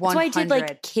Gary. That's why I did 100.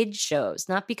 like kid shows,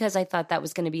 not because I thought that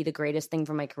was going to be the greatest thing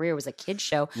for my career was a kid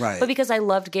show, Right. but because I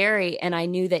loved Gary and I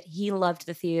knew that he loved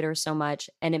the theater so much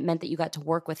and it meant that you got to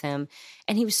work with him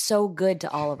and he was so good to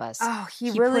all of us. Oh,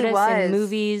 he put really us was. in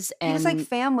movies He and was like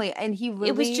family, and he really.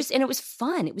 it was just and it was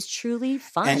fun. It was truly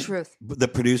fun. And- truth. the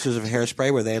producers of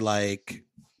Hairspray, were they like,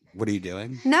 "What are you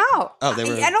doing?" No. Oh, they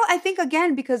were- I think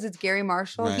again because it's Gary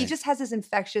Marshall. He Right. just has this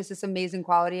infectious, this amazing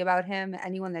quality about him.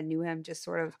 Anyone that knew him just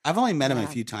sort of. I've only met him a Yeah.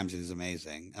 few times. He's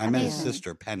amazing. I met his Amazing.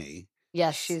 sister Penny.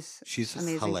 Yes, She's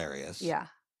amazing. hilarious. Yeah,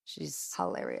 she's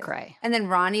hilarious. cray. And then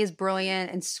Ronnie is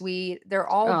brilliant and sweet. They're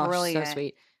all Oh, brilliant. so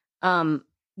sweet.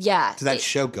 Yeah. Did that it-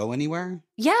 show go anywhere?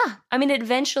 yeah. I mean, it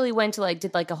eventually went to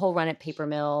did a whole run at Paper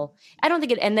Mill. I don't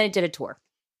think and then it did a tour.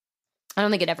 I don't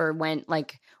think it ever went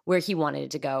where he wanted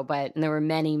it to go, and there were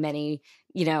many, many,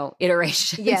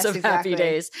 iterations Yes, of exactly. Happy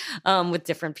Days with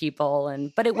different people.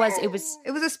 But it was It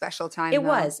was a special time. It though.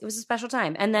 was. It was a special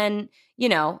time. And then,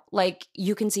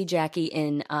 you can see Jackie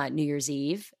in New Year's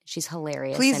Eve. She's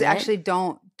hilarious. Please, in it. actually,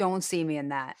 don't see me in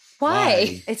that.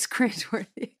 Why? It's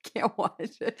cringeworthy. I can't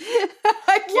watch it.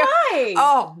 I can't. Why?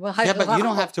 Oh, well, Yeah, but you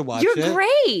don't have to watch You're it.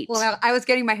 great. Well, I was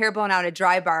getting my hair blown out at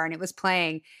Dry Bar, and it was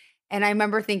playing, and I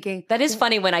remember thinking That is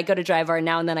funny when I go to Dry Bar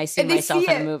now and then I see and they myself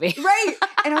see in a it, movie. right?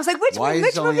 And I was like, which Why is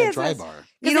which it only movie a is dry this? bar?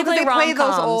 You know, they because they play play those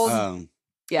rom-coms. old.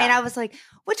 Yeah. And I was like,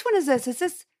 which one is this?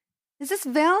 Is this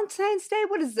Valentine's Day?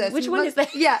 What is this? Which And one look- is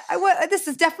that? Yeah, this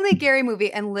is definitely a Gary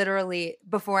movie. And literally,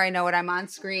 before I know it, I'm on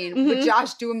screen with Mhm.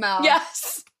 Josh Duhamel.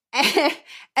 Yes.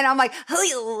 And I'm like,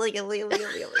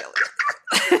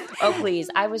 Oh, please.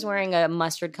 I was wearing a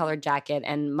mustard colored jacket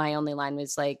and my only line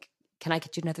was like, can I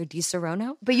get you another Di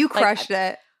Serono? but you crushed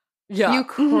it. Yeah. You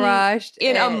crushed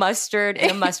in it. a mustard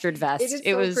vest. It is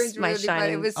It so was cringeworthy, my but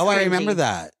shining, it was Oh, I remember cringy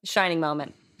that. shining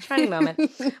moment. Shining moment.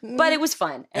 But it was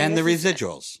fun. And the this is-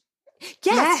 residuals.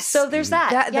 Yes. So there's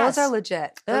that. Yes. Those are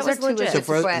legit. That Those was are too legit. legit. So to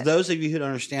for quit. those of you who don't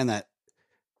understand that,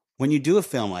 when you do a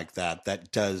film like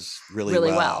that does really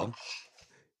well,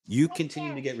 you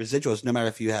continue to get residuals no matter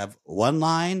if you have one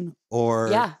line or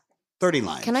 30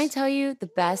 lines. Can I tell you the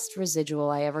best residual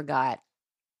I ever got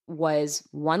was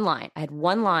one line. I had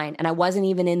one line and I wasn't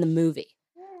even in the movie.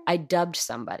 I dubbed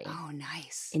somebody Oh,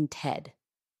 nice. in Ted.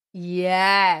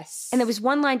 Yes. And there was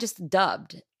one line just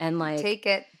dubbed. And like Take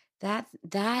it.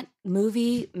 that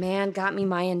movie, man, got me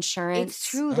my insurance. It's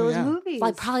true. Oh, Those yeah. movies.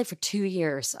 Like probably for 2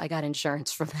 years, I got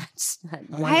insurance from that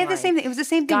Oh, one I had the line. same thing. It was the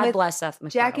same thing God with bless Seth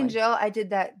MacFarlane. Jack and Jill. I did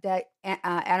that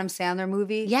Adam Sandler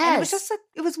movie. And it Yes. was just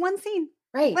it was one scene.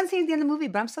 Right. One scene at the end of the movie,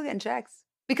 but I'm still getting checks.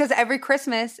 Because every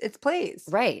Christmas it plays.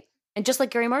 Right. And just like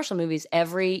Gary Marshall movies,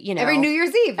 every Every New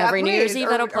Year's Eve. that every New Year's plays, Eve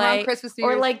or that'll play. around Christmas, New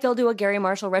Or Year's. like they'll do a Gary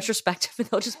Marshall retrospective and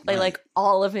they'll just play Right. like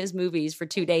all of his movies for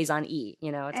 2 days on E.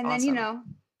 You know, it's and awesome. then,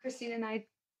 Christine and I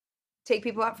take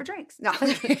people out for drinks. No.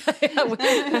 with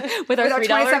our $3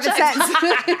 27 checks.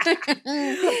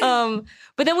 cents.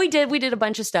 But then we did a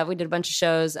bunch of stuff. We did a bunch of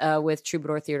shows with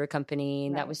Troubadour Theater Company,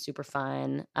 and that Right. was super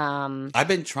fun. I've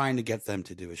been trying to get them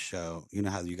to do a show. You know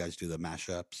how you guys do the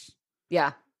mashups,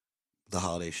 Yeah. the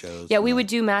holiday shows? Yeah, and we all? would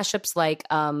do mashups like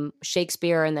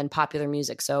Shakespeare and then popular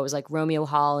music. So it was like Romeo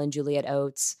Hall and Juliet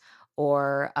Oates,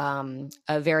 or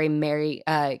a very merry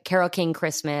Carole King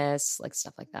Christmas, like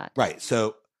stuff like that. Right.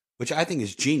 So, which I think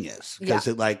is genius because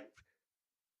it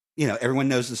everyone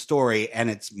knows the story and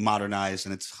it's modernized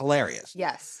and it's hilarious.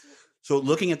 Yes. So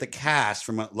looking at the cast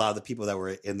from a lot of the people that were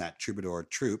in that Troubadour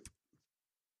troupe,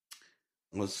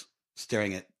 I was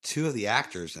staring at 2 of the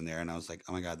actors in there and I was like,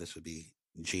 oh my God, this would be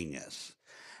genius.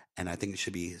 And I think it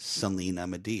should be Selena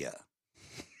Medea.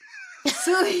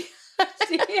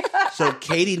 So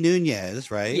Katie Nunez,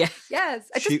 right? Yeah. Yes.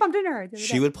 I She- just bumped into her. the other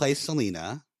She day. would play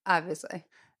Selena Obviously.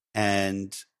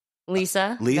 and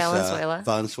Lisa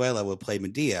Valenzuela would play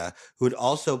Medea, who would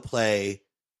also play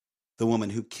the woman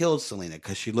who killed Selena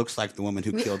because she looks like the woman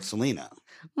who killed Selena.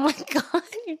 Oh my God,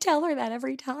 you tell her that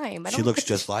every time. She looks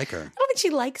just like her. I don't think she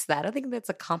likes that. I think that's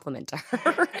a compliment to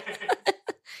her.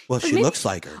 Well, she maybe- looks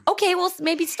like her, Okay, well,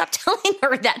 maybe stop telling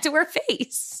her that to her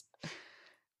face.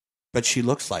 but she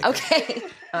looks like her. Okay.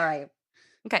 All right.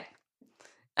 Okay.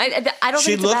 I don't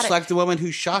She think it's a looks bad- like the woman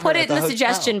who shot Put her it at in the hotel.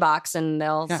 suggestion box and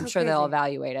Yeah. I'm sure they'll Crazy.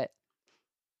 evaluate it.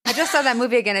 I just saw that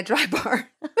movie again at Dry Bar.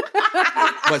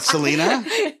 What, Selena?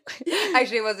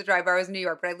 Actually, it was a Dry Bar. It was in New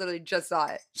York, but I literally just saw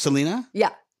it. Selena? Yeah.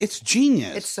 It's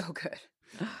genius. It's so good.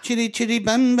 Chitty chitty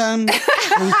bun bun.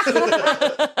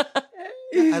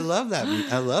 I love that.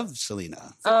 I love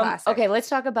Selena. It's a classic. Okay, let's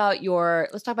talk about your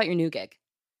new gig.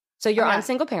 So you're Oh, yeah. on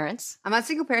Single Parents. I'm on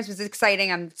Single Parents, which is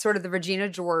exciting. I'm sort of the Regina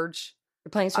George. You're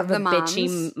playing sort Of of a the bitchy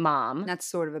moms. mom. Not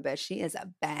sort of a bitch. She is a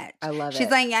bitch. I love She's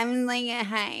it. like, I'm like,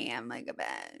 hey, I'm like a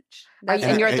bitch. And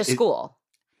And you're at the it- school.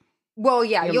 Well,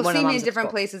 yeah, You're you'll one of see the me moms in at different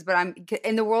school. places, but I'm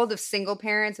in the world of single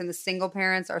parents, and the single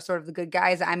parents are sort of the good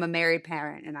guys. I'm a married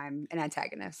parent, and I'm an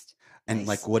antagonist. And Nice.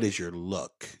 like, what is your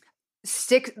look?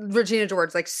 Regina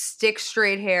George, like stick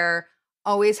straight hair,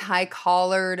 always high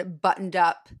collared, buttoned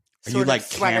up. Are you sort of like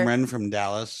sweater. Cameron from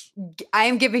Dallas? I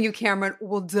am giving you Cameron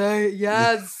all day,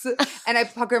 yes. And I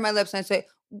pucker my lips and I say,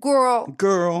 girl,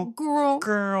 Girl, girl,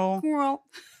 girl. girl.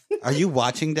 Are you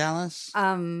watching Dallas?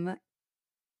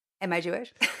 Am I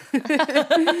Jewish?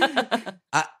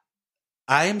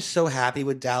 I am so happy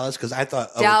with Dallas because I thought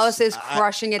Dallas is I-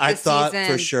 crushing it I this thought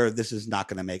season. for sure this is not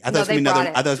going to make. I No, thought it was they gonna be brought another.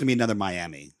 it. I thought it was going to be another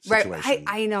Miami Right. situation.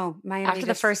 I know. Miami After the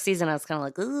just- first season, I was kind of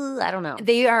like, ooh, I don't know.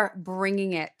 They are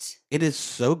bringing it It is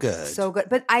so good. so good.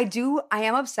 But I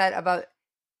am upset about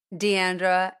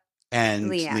Deandra.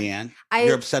 and Leanne. Leanne,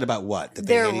 you're upset about what? That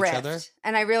they They're hate rift. each other?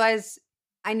 And I realize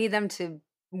I need them to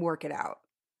work it out.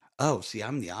 Oh, see,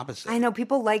 I'm the opposite. I know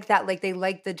people like that. Like they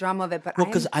like the drama of it. But Well,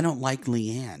 because I don't like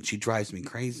Leanne. She drives me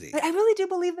crazy. But I really do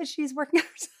believe that she's working out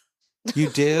herself. You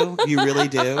do? You really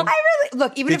do? I really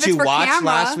look, even Did if it's you for watch camera.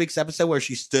 last week's episode where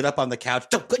she stood up on the couch?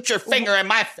 Don't put your finger in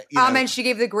my face. And she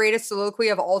gave the greatest soliloquy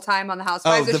of all time on the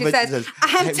Housewives. Oh, where she says,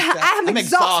 I'm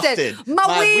exhausted. My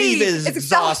My weave is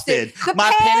exhausted. The My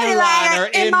panty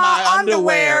liner in my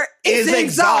underwear is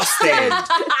exhausted.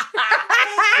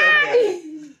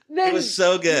 It was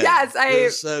so good. Yes, it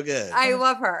was so good. I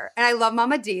love her. And I love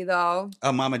Mama D, though.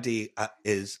 Oh, Mama D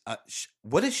is.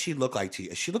 What does she look like to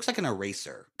you? She looks like an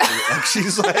eraser. Like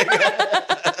she's like.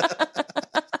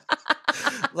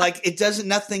 Like it doesn't.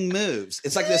 Nothing moves.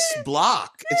 It's like this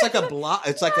block. It's like a block.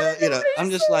 It's like a. I'm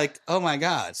just like, oh my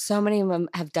god. So many of them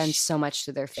have done so much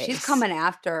to their face. She's coming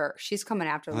after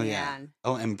Oh Leanne. yeah.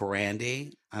 Oh, and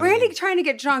Brandy. Brandy trying to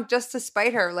get drunk just to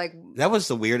spite her. Like That was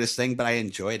the weirdest thing, but I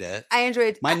enjoyed it. I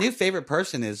enjoyed. My new favorite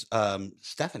person is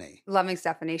Stephanie. Loving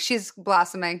Stephanie. She's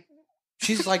blossoming.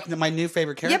 She's like my new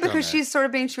favorite character. Yeah, because she's sort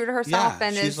of being true to herself. Yeah,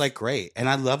 And she's like great, and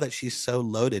I love that she's so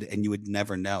loaded, and you would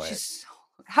never know it.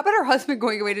 How about her husband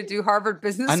going away to do Harvard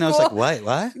Business School? I know. It's like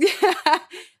what? Yeah.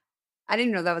 I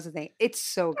didn't know that was a thing. It's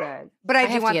so good. But I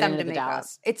do have to want get them into to the make up.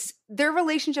 Dallas. It's their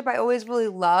relationship I always really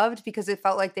loved because it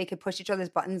felt like they could push each other's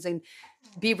buttons and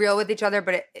be real with each other,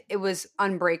 but it was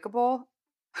unbreakable.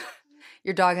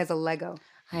 Your dog has a Lego.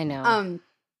 I know.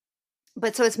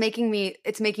 But so it's making me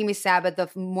sad, but the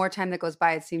more time that goes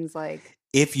by, it seems like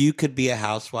If you could be a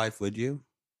housewife, would you?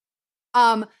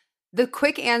 the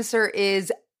quick answer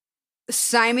is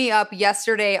sign me up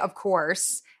yesterday, of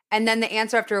course. And then the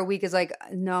answer after a week is like,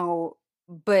 no,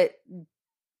 but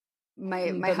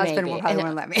my But husband maybe. will probably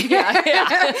want to let me.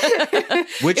 Yeah.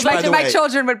 Which, my, by the my way,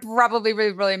 children would probably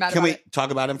be really mad can about we it.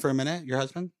 talk about him for a minute? Your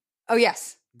husband? Oh,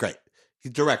 yes. Great.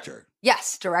 He's director,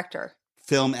 Yes, director.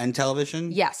 film and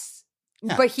television. Yes.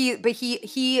 Yeah. But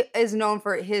he is known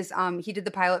for his he did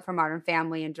the pilot for Modern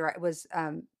Family and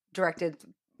directed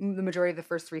the majority of the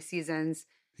first 3 seasons.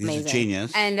 He's a Amazing.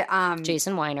 genius. And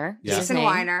Jason Weiner. Yeah. is his Jason name.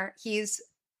 Weiner, he's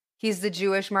the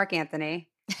Jewish Mark Anthony.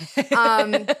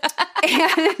 And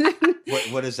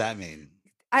What does that mean?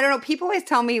 I don't know. People always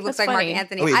tell me he looks That's like funny. Mark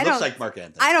Anthony. Oh, he I looks don't like Mark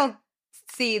Anthony. I don't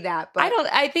see that, but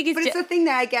I think but it's a thing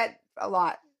that I get a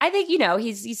lot. I think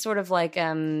he's sort of like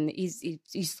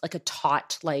he's like a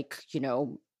taut, like,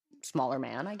 smaller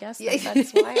man, I guess. Yeah.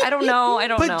 That's why. I don't know.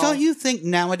 But know. don't you think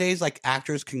nowadays, like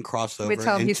actors can cross over? We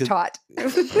tell him he's taught.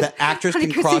 The actors Honey,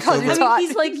 can Chrissy cross calls you over. taut.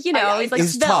 He's like, he's like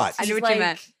He's svelte. taut. I knew He's what you like-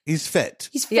 meant. He's fit.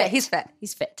 He's fit. Yeah, he's fit.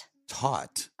 He's fit.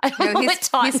 Taut. I don't know No, what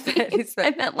taut he's fit. means. He's fit.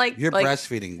 I meant like You're like,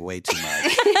 breastfeeding way too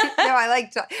much. No, I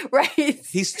like taut. Right.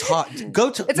 He's taut. Go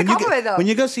to. It's a when you compliment, though. When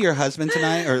you go see your husband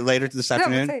tonight or later this No,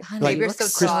 afternoon, it's Honey, like you you're look so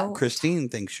so- taut. Christine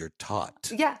thinks you're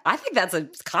taut. Yeah. I think that's a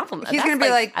compliment. He's That's gonna be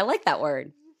like- I like that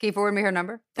word. Can you forward me her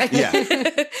number? Yeah. Is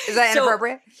that So,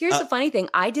 inappropriate? Here's the funny thing.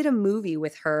 I did a movie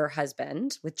with her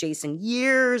husband, with Jason,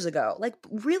 years ago. Like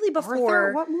really Arthur,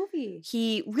 before what movie?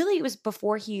 it was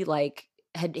before he like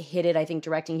had hit it, I think,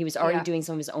 directing. He was already Yeah. doing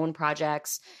some of his own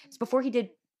projects. It's before he did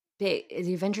The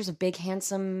Adventures of Big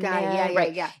Handsome Guy, Man. yeah,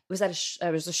 right. yeah. Was that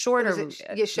it was a short It or was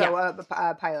a show,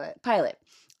 a pilot. pilot.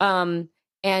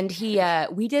 And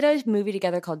we did a movie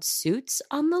together called Suits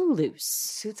on the Loose.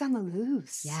 Suits on the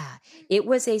Loose. Yeah. It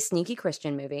was a sneaky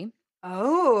Christian movie.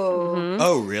 Oh. Mhm.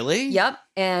 Oh, really? Yep.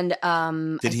 And Did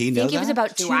I he know think it was that?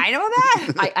 about Do two. I know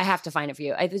that? I have to find it for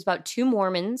you. It was about 2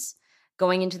 Mormons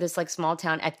going into this like small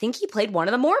town. I think he played one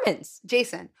of the Mormons.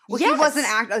 Jason. Well, Yes. he was an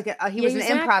actor. Like, he Yeah, was he an was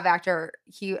an improv actor.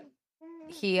 He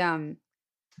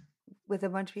with a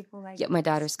bunch of people like. Yeah, my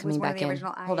daughter's was coming one back of the in.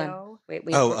 original Hold on. IO. Wait.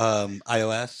 Oh,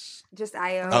 iOS. Just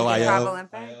IO. Oh, like IO. Improv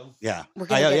Olympic. Yeah. We're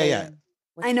gonna IO, get yeah, a- yeah.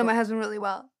 what's I know go- my husband really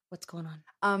well. What's going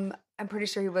on? I'm pretty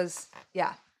sure he was.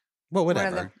 Yeah. Well, One of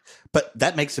whatever. them. But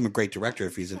that makes him a great director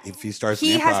if he starts.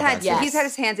 He an has improv had. actor. Yes. He's had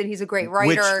his hands in. He's a great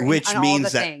writer. which on all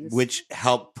means the that things. which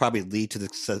helped probably lead to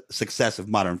the success of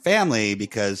Modern Family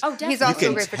because Oh, He's definitely. you also a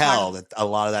can great tell photographer. that a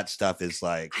lot of that stuff is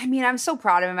like I mean, I'm so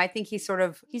proud of him. I think he's sort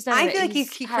of. He's done I it. feel like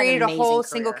He's he had an created a amazing whole career.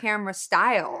 single camera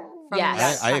style. From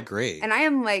Yes. that I time. agree. And I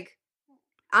am like,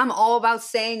 I'm all about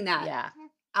saying that Yeah.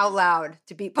 out loud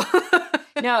to people.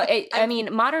 No, I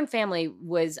mean, Modern Family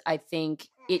was, I think,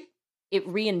 it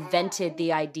reinvented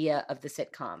the idea of the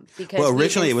sitcom because Well, we had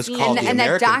originally been it was seeing- called The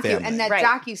American Family. and that Right.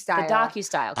 docu style. the docu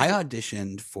style. I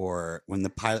auditioned for when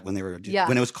they were Yeah.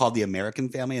 when it was called The American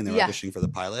Family and they were Yeah. auditioning for the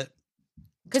pilot.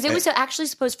 Because it was actually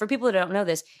supposed, for people that don't know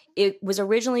this, it was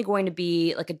originally going to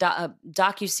be like a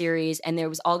docu-series, and there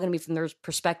was all going to be from the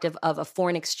perspective of a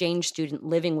foreign exchange student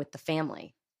living with the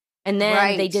family. And then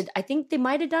they Right. did, I think they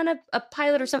might have done a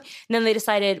pilot or something. And then they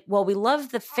decided, well, we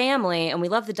love the family and we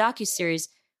love the docu-series.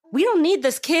 We don't need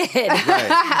this kid.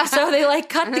 Right. So they like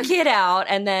cut the kid out,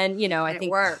 and then, I And it think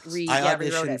worked. I rewrote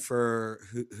auditioned it. for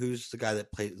who's the guy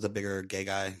that played the bigger gay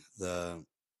guy?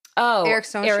 Oh, Eric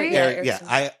Stone Street? Eric, Stone-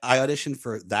 I auditioned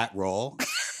for that role.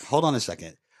 Hold on a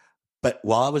second. But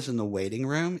while I was in the waiting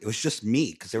room, it was just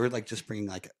me because they were like just bringing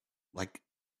like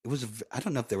it was. I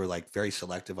don't know if they were like very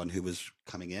selective on who was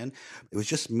coming in. It was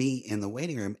just me in the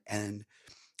waiting room, and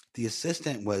the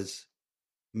assistant was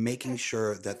making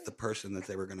sure that the person that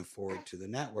they were going to forward to the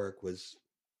network was,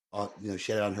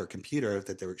 she had it on her computer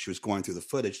that she was going through the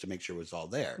footage to make sure it was all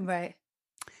there. Right.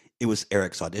 It was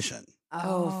Eric's audition.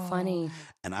 Oh, funny.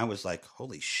 And I was like,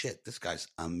 holy shit, this guy's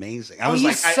amazing. Oh, I was you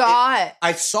like, saw it.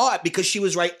 I saw it because she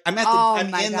was right. I'm my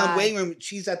in God. the waiting room.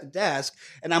 She's at the desk,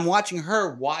 and I'm watching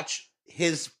her watch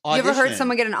his You audition. ever heard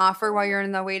someone get an offer while you're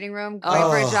in the waiting room going Oh,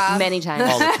 for a job? many times.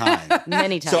 all the time?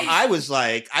 Many times. So I was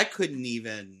like, I couldn't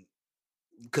even,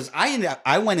 because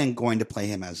I went in going to play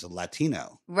him as a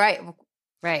Latino. Right.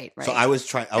 right. So I was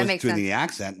doing makes the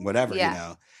accent, whatever, Yeah. you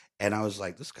know. And I was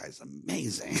like, this guy's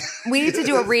amazing. We need to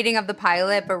do a reading of the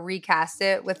pilot, but recast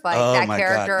it with like Oh that my God,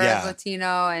 character yeah. as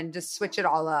Latino and just switch it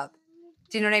all up.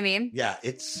 Do you know what I mean? Yeah,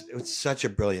 it was such a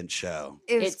brilliant show.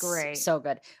 It was it's great. so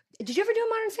good. Did you ever do a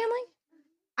Modern Family?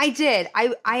 I did.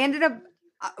 I ended up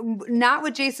not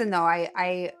with Jason though.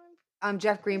 I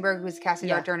Jeff Greenberg, who's casting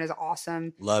Yeah. director and is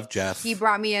awesome. Love Jeff. He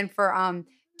brought me in for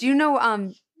do you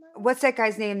know what's that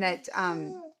guy's name that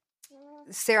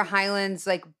Sarah Hyland's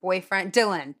like boyfriend,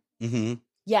 Dylan? Mm-hmm.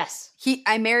 Yes.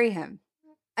 I marry him.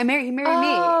 He married me,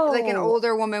 like an Oh.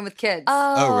 older woman with kids.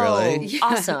 Oh, really? Yeah,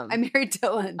 Awesome. I married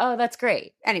Dylan. Oh, that's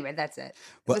great. Anyway, that's it. It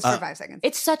Well, was for 5 seconds.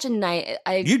 It's such a nice.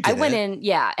 You I did went it. in,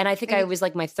 yeah, and I think And I you- was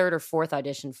like my third or fourth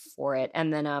audition for it,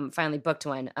 and then finally booked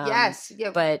one. Yes.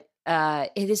 Yeah. but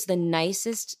it is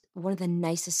one of the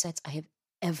nicest sets I have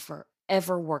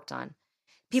ever worked on.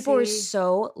 People were See?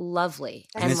 so lovely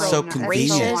That's And it's like, so nice. That's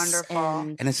convenient. gracious wonderful.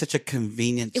 and And it's such a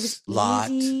convenient It was lot.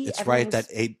 easy. It's right Everyone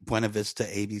at Buena Vista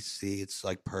ABC. It's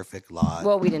like perfect lot.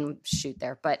 well, we didn't shoot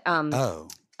there, but oh,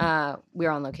 we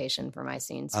were on location for my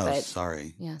scenes. oh, but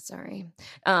sorry. yeah, sorry.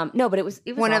 No, but it was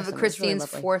One awesome. of It was really Christine's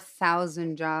lovely.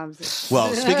 4,000 jobs.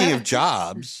 Well, speaking of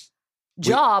jobs,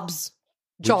 jobs.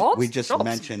 we just Jobs.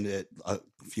 mentioned it a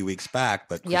few weeks back,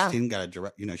 but Yeah. Christine got a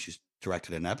direct. You know, she's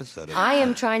directed an episode. Of I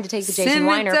am trying to take the Jason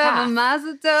Weiner path.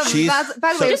 She's-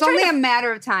 By the so- way, it's Just only trying a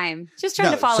matter of time. Just trying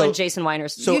No, to follow so- in Jason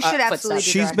Weiner's so, You should uh, absolutely footsteps.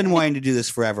 do She's that. been wanting to do this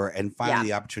forever, and finally Yeah.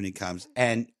 the opportunity comes.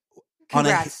 And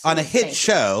Congrats. on a hit Thank you.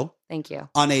 show Thank you.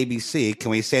 on ABC, can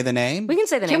we say the name? We can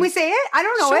say the name. Can we say it? I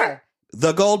don't know Sure. it.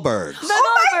 The Goldbergs. The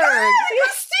Oh my Goldbergs. God,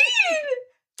 Christine!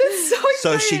 That's so exciting.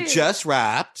 So she just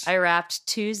wrapped. I wrapped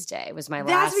Tuesday. Was my last.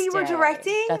 That's what you were day.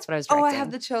 directing? That's what I was Oh, directing. I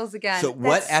have the chills again. So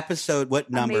what That's- episode? What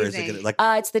number is it? amazing. Gonna, like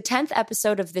It's the 10th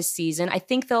episode of this season. I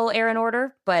think they'll air in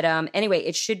order, but anyway,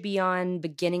 it should be on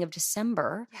beginning of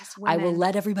December. Yes, I will women.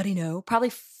 let everybody know.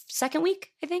 Probably second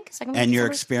week. I think second week. and of your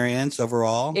December. experience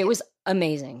overall? It was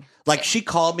amazing. Like she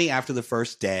called me after the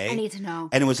first day, I need to know.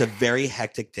 and it was a very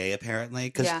hectic day apparently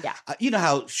because Yeah. Yeah. you know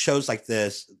how shows like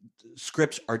this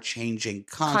scripts are changing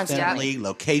constantly,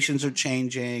 locations are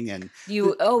changing, and We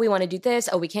want to do this.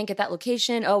 Oh, we can't get that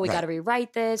location. Oh, we Right. got to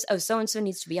rewrite this. Oh, so and so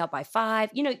needs to be out by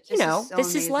 5. You know, This is so this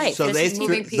is amazing. life. so This they is threw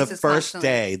moving the pieces first constantly.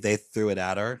 day they threw it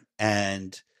at her,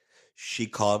 and she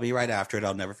called me right after it.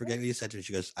 I'll never forget what you said to me.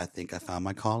 She goes, "I think I found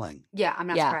my calling." Yeah, I'm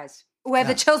not Yeah. surprised. Oh, I have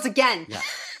Yeah. the chills again. Yeah.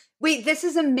 Wait, this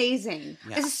is amazing.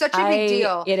 Yeah. This is such a big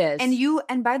deal. It is.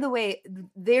 And by the way,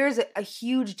 there's a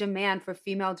huge demand for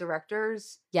female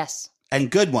directors. yes. And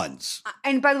good ones.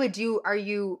 And by the way, are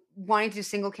you wanting to do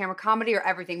single camera comedy or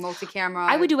everything, multi-camera?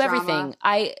 I would do drama?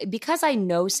 everything. Because I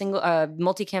know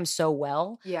multicam so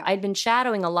well. Yeah. I'd been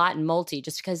shadowing a lot in multi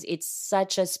just because it's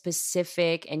such a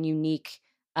specific and unique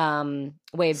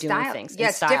way of doing Style. things. Yeah, and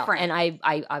it's style. different. And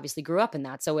I obviously grew up in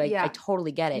that, so I Yeah.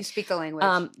 totally get You it. speak the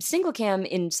language. Single cam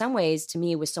in some ways to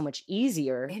me was so much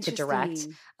easier to direct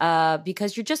Interesting.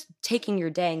 because you're just taking your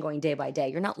day and going day by day.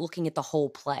 You're not looking at the whole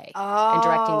play Oh. and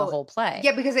directing the whole play.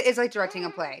 Yeah, because it is like directing a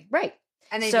play. Right.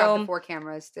 And then you So, have the 4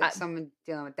 cameras to someone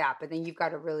dealing with that. But then you've got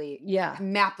to really Yeah.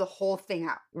 map the whole thing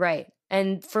out. Right.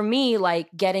 And for me, like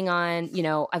getting on,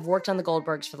 I've worked on the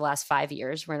Goldbergs for the last 5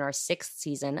 years. We're in our 6th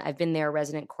season. I've been their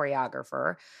resident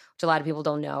choreographer, which a lot of people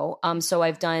don't know. So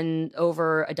I've done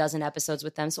over a dozen episodes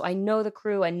with them. So I know the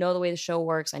crew. I know the way the show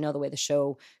works. I know the way the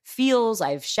show feels.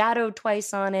 I've shadowed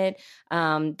twice on it.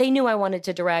 They knew I wanted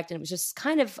to direct, and it was just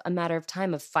kind of a matter of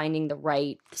time of finding the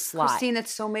right slot. Christine,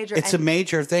 that's so major. It's a And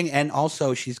major thing, and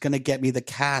also she's going to get me the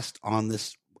cast on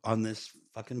this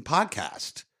fucking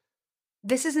podcast.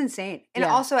 this is insane. And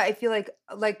Yeah. also I feel like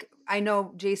I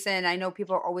know Jason, I know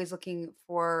people are always looking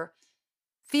for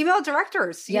female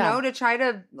directors, you Yeah. know, to try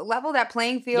to level that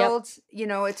playing field. You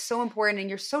know, it's so important and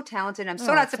you're so talented. I'm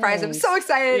so Oh, not surprised. thanks. I'm so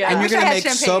excited. Yeah. I And you're wish I going to had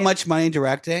make so champagne. much money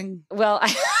directing, Well,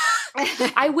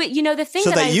 I would, the thing so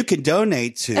that that I, you can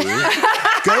donate to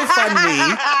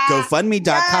GoFundMe,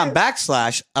 GoFundMe.com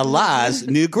 /Alaz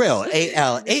New Grill,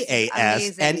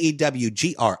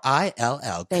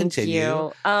 ALAASNEWGRILL. Thank Continue.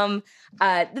 you. The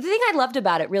thing I loved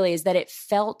about it really is that it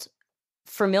felt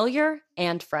familiar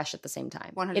and fresh at the same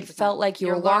time. 100%. It felt like you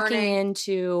You're were walking learning.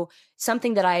 into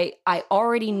something that I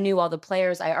already knew all the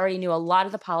players. I already knew a lot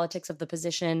of the politics of the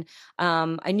position.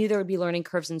 I knew there would be learning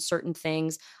curves in certain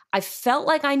things. I felt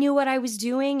like I knew what I was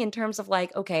doing in terms of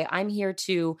like, okay, I'm here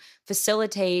to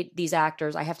facilitate these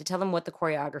actors. I have to tell them what the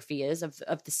choreography is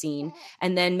of the scene,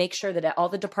 and then make sure that all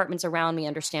the departments around me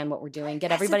understand what we're doing, get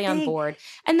That's the everybody on thing. board.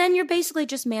 And then you're basically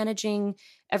just managing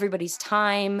everybody's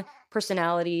time,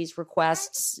 personalities,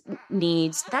 requests,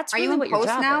 needs. That's Are really you in what your post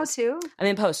job now is. too? I'm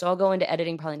in post, so I'll go into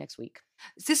editing probably next week.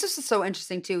 This is so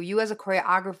interesting too. You as a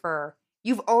choreographer,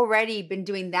 you've already been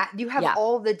doing that. You have Yeah.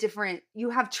 all the different, you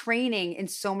have training in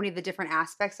so many of the different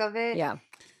aspects of it. Yeah.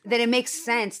 That it makes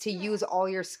sense to use all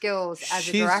your skills as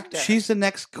a director. She's the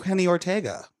next Kenny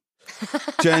Ortega.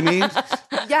 Do you know what I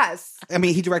mean? Yes. I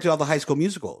mean, he directed all the High School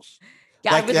Musicals.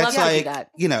 Yeah, I would love that's to do like,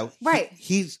 that. you know, Right.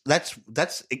 he's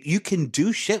that's you can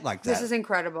do shit like that. This is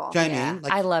incredible. Do you know what Yeah, I mean?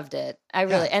 Like, I loved it. I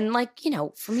really, and like, you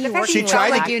know, for me, The fact working She you with tried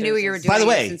felt to- like you knew what you were actors doing By the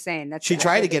way, is insane. That's she that's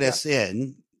tried a to big get deal. us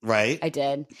in, right? I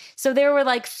did. So there were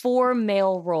like 4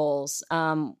 male roles.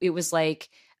 It was like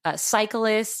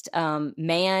cyclist,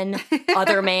 man,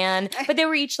 other man, but they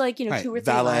were each like, you know, Right, 2 or 3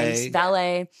 valet. lines,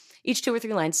 valet, each 2 or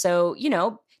 3 lines. So, you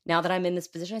know, now that I'm in this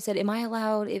position, I said, am I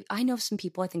allowed, if I know some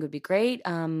people I think would be great.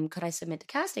 Could I submit to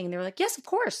casting? And they were like, yes, of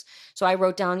course. So I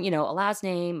wrote down, you know, a last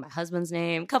name, my husband's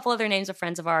name, a couple other names of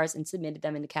friends of ours, and submitted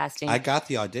them into casting. I got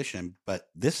the audition, but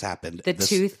this happened the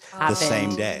tooth happened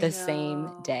same day. The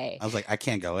same day. I was like, I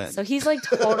can't go in. So he's like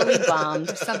totally bummed.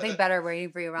 There's something better waiting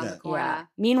for you around Yeah. the corner. Yeah.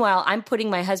 Meanwhile, I'm putting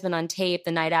my husband on tape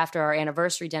the night after our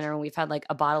anniversary dinner, and we've had like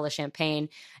a bottle of champagne,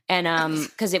 and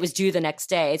because it was due the next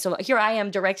day. So here I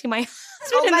am directing my husband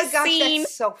Oh in my the gosh, scene.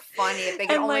 that's so funny if they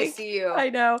can And, only like, see you. I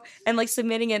know, and like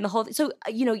submitting it and the whole thing. So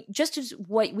you know, just as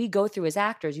what we go through as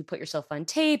actors, you put yourself on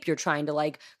tape. You're trying to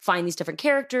like find these different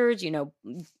characters. You know,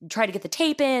 try to get the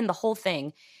tape in, the whole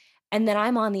thing. And then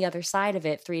I'm on the other side of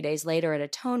it 3 days later at a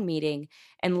tone meeting,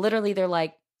 and literally they're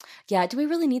like, yeah, do we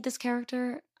really need this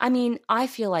character? I mean, I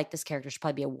feel like this character should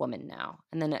probably be a woman now.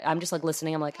 And then I'm just like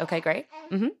listening. I'm like, okay, great.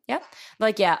 Yep.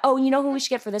 Like, yeah. Oh, you know who we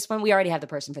should get for this one? We already have the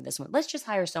person for this one. Let's just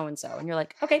hire so-and-so. And you're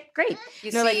like, okay, great.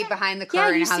 You they're see like, behind the Yeah,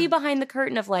 curtain. you see behind the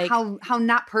curtain of like, how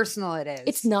not personal it is.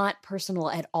 it's not personal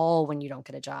at all when you don't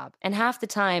get a job. And half the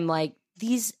time, like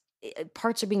these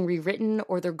parts are being rewritten,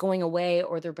 or they're going away,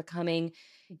 or they're becoming,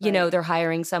 you know, they're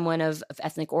hiring someone of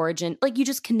ethnic origin. Like you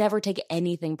just can never take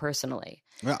anything personally.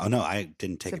 Well, oh no, I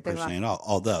didn't take It's a it big personally one. at all.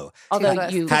 Although Although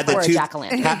you Had the were a tooth-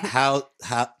 jack-o'-lantern.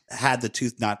 had the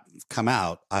tooth not come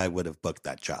out, I would have booked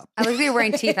that job. I look like you're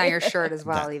wearing teeth on your shirt as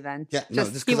well, Yeah. even. Yeah, no,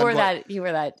 Just- just He 'cause I'm wore going- that. He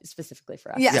wore that specifically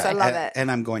for us. Yes, I love and, it.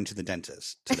 And I'm going to the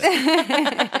dentist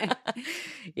today.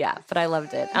 Yeah, but I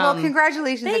loved it. Well,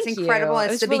 congratulations. That's thank you. incredible. It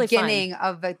It's was the really fun. beginning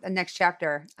of the next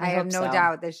chapter. I I have hope no so.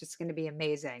 doubt that's just going to be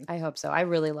amazing. I hope so. I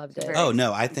really loved it. Very- Oh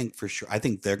no, I think for sure. I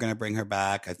think they're going to bring her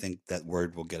back. I think that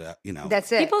word will get out. You know,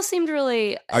 That's it. People seemed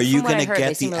really. are you from what I going to heard, they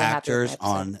get seemed the really happy with actors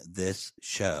my episode. on this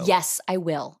show? Yes, I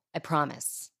will. I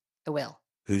promise. I will.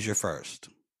 Who's your first?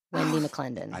 Wendy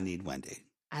McClendon. I need Wendy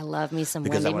I love me some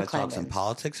because Wendy I want to talk some McClendon.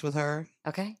 politics with her.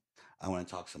 Okay. I want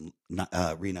to talk some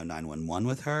Reno 911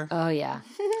 with her. Oh yeah.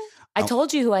 I Oh.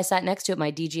 told you who I sat next to at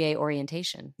my DGA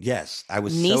orientation. Yes, I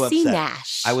was so Niecy upset.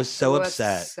 Nash. I was so Oh,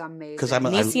 upset that's amazing. because I'm.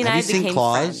 Niecy and have I you seen became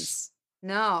Claus? friends.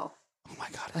 No. Oh my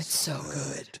god, It's so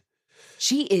good.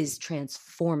 She is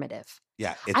transformative.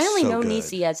 Yeah, it's I only so know good.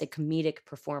 Niecy as a comedic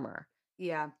performer,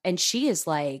 Yeah. and she is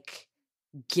like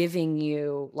giving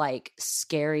you like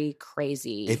scary,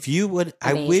 crazy. If you would,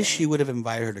 I wish Amazing. you would have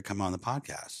invited her to come on the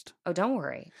podcast Oh, don't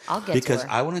worry. I'll get because to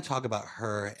her. I want to talk about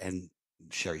her and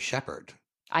Sherry Shepherd.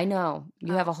 I know.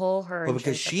 You have a whole her. Well, and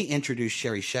because Sherry she introduced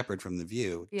Sherry Shepherd from The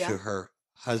View Yeah. to her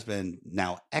husband,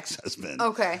 now ex-husband,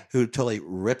 Okay. who totally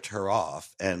ripped her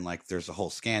off, and like there's a whole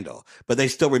scandal. But they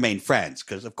still remain friends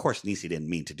because, of course, Niecy didn't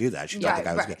mean to do that. She thought Right, the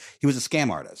guy was right. good. He was a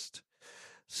scam artist.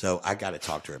 So I got to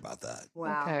talk to her about that.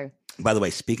 Wow. Okay. By the way,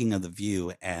 speaking of The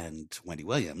View and Wendy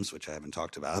Williams, which I haven't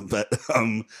talked about, but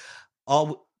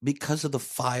all because of the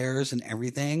fires and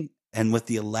everything, and with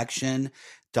the election,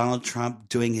 Donald Trump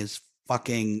doing his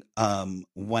fucking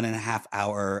 1.5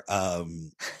 hour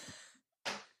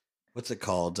what's it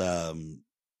called?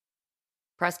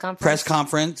 Press conference. Press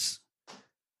conference.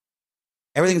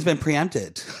 Everything's been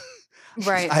preempted.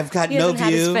 Right. I've got He no hasn't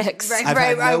had his view. fix. Right. I've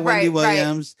had no Wendy right.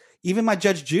 Williams. Even my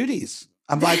Judge Judy's.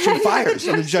 I'm watching fires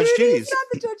on the Judge Judy's. Not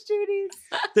the Judge Judy's.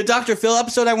 The Dr. Phil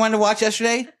episode I wanted to watch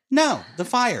yesterday? No, the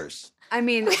fires. I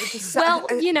mean, it's Well,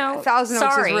 you know, 1,000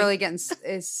 Oaks sorry. is really getting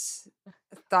is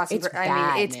Dawson. It's I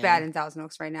bad, mean, it's man. bad in Thousand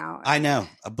Oaks right now. I know.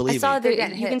 I I believe saw it. They're that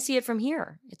getting you hit. can see it from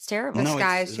here. It's terrible. The No,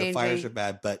 sky is the fires changing. are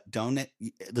bad, but donate.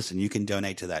 Listen, you can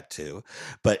donate to that too.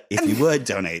 But if you would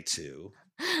donate to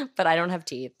But I don't have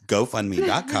teeth.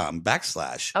 GoFundMe.com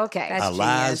 / Okay. That's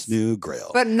Allah's genius. New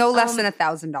Grill. But no less Um, than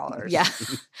 $1,000. Yeah.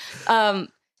 you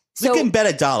So can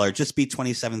bet $1. Just be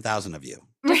 27,000 of you.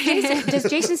 does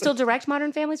Jason still direct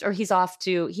Modern Families, or he's off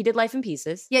to? He did Life in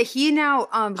Pieces. Yeah, he now.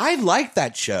 I like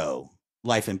that show,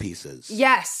 Life in Pieces.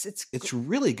 Yes, It's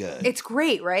really good. it's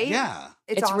great, right? Yeah.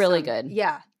 It's really awesome. good.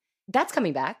 Yeah, That's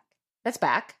coming back. That's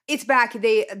back. it's back.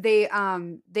 They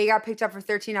got picked up for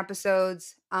 13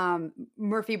 episodes.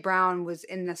 Murphy Brown was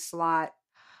in the slot.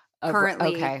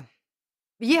 Currently. Okay.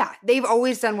 Yeah, they've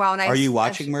always done well. And Are you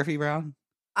watching Murphy Brown?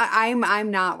 I'm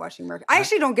not watching Murphy. I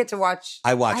actually don't get to watch.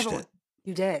 I watched haven't- it.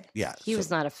 You did. Yeah. He so- was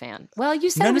not a fan. Well, you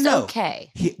said No, it was no.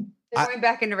 okay. He, They're I- going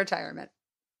back into retirement.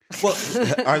 well,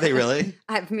 are they really?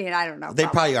 I mean, I don't know. They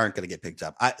probably aren't going to get picked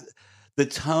up. The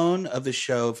tone of the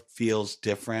show feels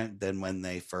different than when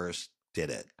they first did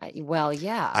it. Well,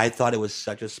 yeah. I thought it was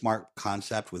such a smart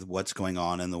concept with what's going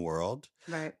on in the world,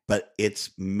 Right. but it's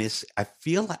I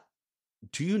feel like.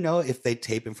 Do you know if they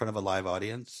tape in front of a live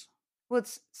audience? Well,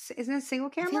 isn't it single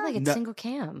I camera? feel like it's No. single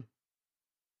cam.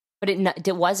 But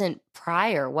it wasn't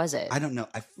prior, was it? I don't know.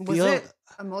 I Was feel. it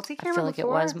a multi-camera? I feel like it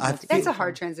before? was. I multi-cam. That's a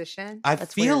hard transition. I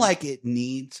That's feel weird. like it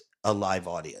needs a live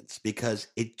audience because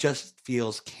it just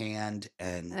feels canned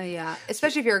and Yeah,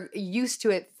 especially if you're used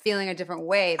to it feeling a different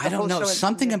way. The I don't whole know. show is-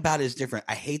 Something about it is different.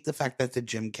 I hate the fact that the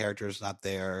Jim character is not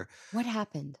there. What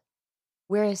happened?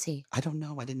 Where is he? I don't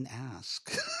know. I didn't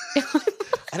ask.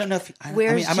 I don't know if I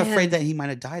Where's mean I'm Jim? afraid that he might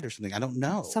have died or something. I don't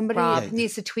know. Somebody Rob.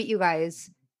 needs to tweet you guys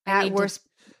I at need to worst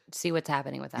see what's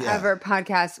happening with that. Yeah. ever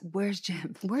podcast. Where's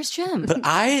Jim? Where's Jim? But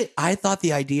I thought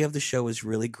the idea of the show was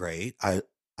really great.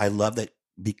 I love that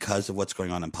because of what's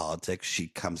going on in politics, she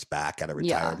comes back out of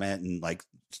Yeah. retirement and like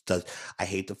does. I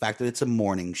hate the fact that it's a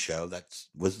morning show. That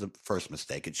was the first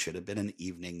mistake. It should have been an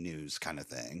evening news kind of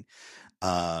thing.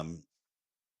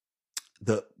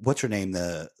 What's her name?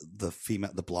 The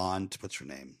female, the blonde. What's her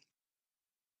name?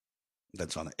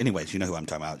 That's on it. Anyways, you know who I'm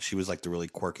talking about. She was like the really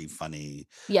quirky, funny,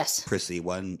 Yes. prissy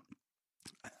one.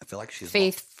 I feel like she's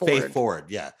Faith Ford. Faith Ford,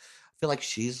 yeah. I feel like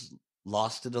she's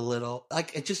lost it a little.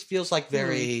 Like it just feels like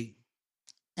very,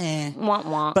 Womp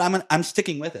womp. But I'm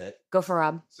sticking with it. Go for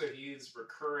Rob. So he's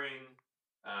recurring.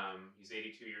 He's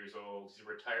 82 years old. He's a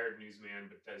retired newsman,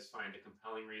 but does find a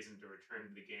compelling reason to return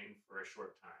to the game for a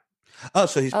short time. Oh,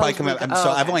 so he's probably he's coming. really So good.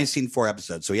 Oh, I've okay. only seen 4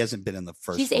 episodes, so he hasn't been in the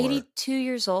first. He's 4. 82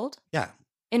 years old Yeah.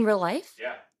 in real life.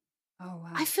 Yeah. Oh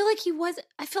wow. I feel like he was.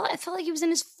 I felt like he was in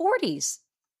his 40s.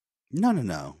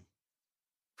 No.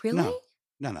 Really?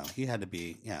 No. He had to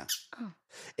be. Yeah. Oh.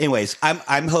 Anyways,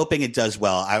 I'm hoping it does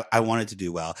well. I want it to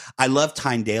do well. I love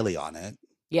Tyne Daly on it.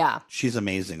 Yeah. She's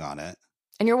amazing on it.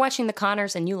 And you're watching The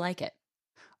Connors, and you like it.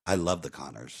 I love the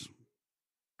Connors.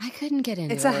 I couldn't get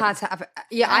into It's it. a hot topic.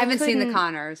 Yeah, I I haven't seen the couldn't-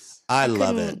 Connors. I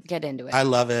love couldn't it. Get into it. I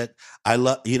love it. I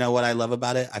love. You know what I love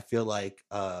about it? I feel like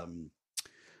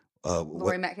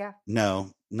Lori Metcalf.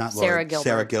 no, not Sarah Lori. Gilbert.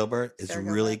 Sarah Gilbert is Sarah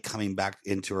really Gilbert. coming back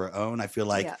into her own. I feel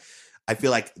like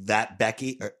Yeah. that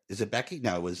Becky, or is it Becky?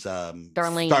 No, it was Darlene.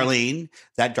 Darlene.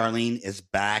 That Darlene is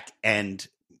back and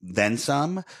then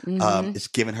some. Mhm. It's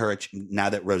given her now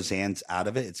that Roseanne's out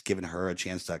of it. It's given her a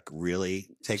chance to like, really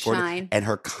take forward. Shine. And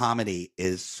her comedy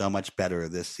is so much better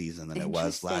this season than it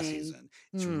was last Interesting. season.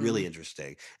 It's Hmm. really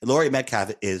interesting. And Lori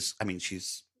Metcalf is. I mean,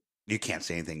 you can't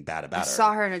say anything bad I about her.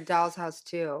 saw her in A Doll's House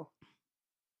too.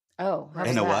 Oh, how In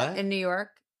was a that? what? In New York.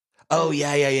 Oh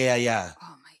yeah. Oh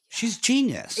my god. She's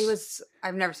genius. It was.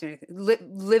 I've never seen anything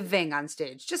living on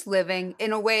stage. Just living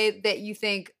in a way that you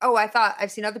think, oh, I thought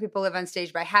I've seen other people live on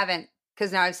stage, but I haven't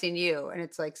because now I've seen you, and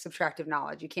it's like subtractive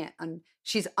knowledge. You can't.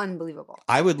 She's unbelievable.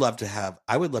 I would love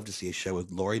to see a show with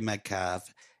Lori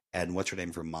Metcalf and what's her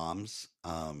name from Moms.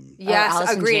 Yes,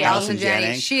 Allison agree. Janney. Allison Janney.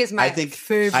 Janney. She is my I think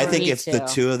favorite. I think Me if the too.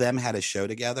 two of them had a show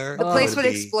together, the Oh, place it would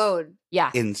be explode.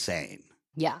 Yeah. Insane.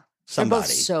 Yeah. They're Somebody.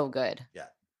 both so good.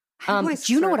 I always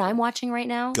Do you know what sort of- I'm watching right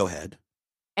now? Go ahead.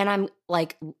 And I'm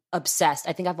like obsessed.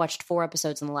 I think I've watched 4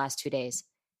 episodes in the last 2 days.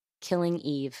 Killing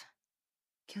Eve.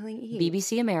 Killing Eve.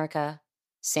 BBC America.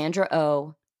 Sandra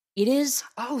Oh. It is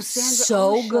Oh, Sandra so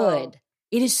Oh show. good.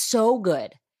 It is so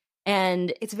good.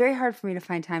 And It's very hard for me to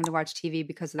find time to watch TV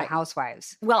because of the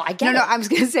Housewives. well, I get No, it. no, I was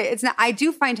going to say it's not. I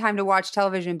do find time to watch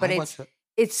television, but I it's watch it.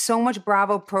 it's so much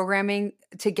Bravo programming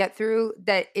to get through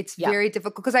that it's Yeah. very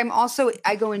difficult. Because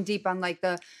I go in deep on like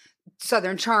the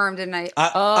Southern Charmed, and I.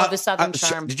 The Southern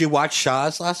Charm. Did you watch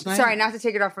Shaw's last night? Sorry, not to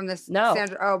take it off from this. No.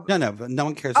 Sandra, oh, No, but no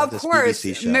one cares about of this course,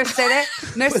 BBC show.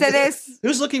 Mercedes.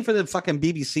 Who's looking for the fucking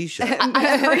BBC show?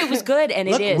 I heard it was good, and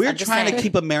Look, it is. we're I'm just trying to saying.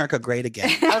 keep America great again.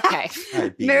 Okay. All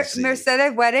right, BBC.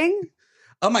 Mercedes wedding.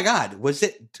 Oh my God, was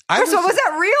it? First of all, was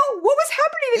that real? What was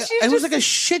happening? It was like a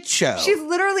shit show. She's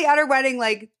literally at her wedding,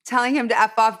 like telling him to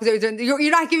F off because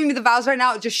you're not giving me the vows right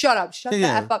now. Just shut up. Shut the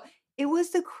F up. It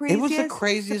was the craziest. It was the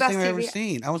craziest best thing I've ever TV.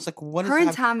 seen. I was like, what is Her and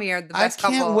hap- Tommy are the I best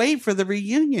can't couple. wait for the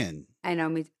reunion. I know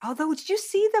me. Although, did you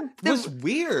see It was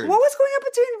weird. what was going on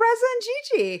between Reza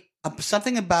and Gigi?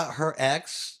 Something about her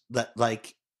ex that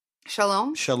like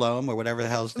Shalom. Shalom or whatever the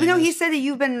hell his name No, he is. said that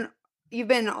you've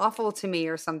been awful to me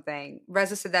or something.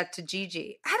 Reza said that to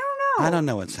Gigi. I don't know. I don't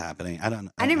know what's happening. I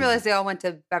didn't I didn't realize they all went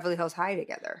to Beverly Hills High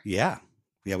together.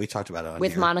 Yeah, we talked about it on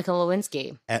With here. Monica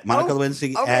Lewinsky. Monica Oh,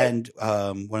 Lewinsky okay.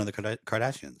 and one of the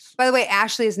Kardashians. By the way,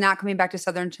 Ashley is not coming back to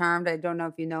Southern Charmed. I don't know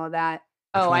if you know that.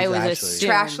 Oh, Which I one's was Ashley?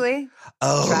 assumed. Trashly.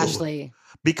 Oh, Trashly.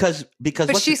 because But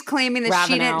what's she's claiming that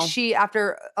Ravenel. she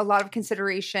after a lot of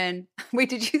consideration. Wait,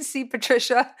 did you see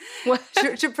Patricia? What?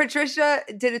 Patricia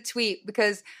did a tweet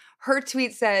because her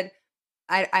tweet said,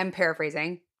 I'm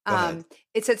paraphrasing. Go ahead.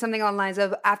 It said something along the lines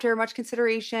of, after much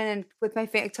consideration and with my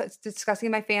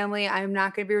discussing my family, I'm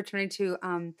not going to be returning to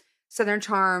Southern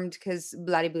Charmed because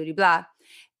blah blah blah.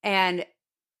 And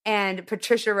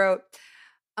Patricia wrote,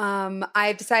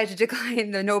 I've decided to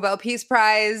decline the Nobel Peace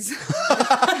Prize.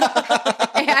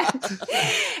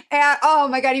 and oh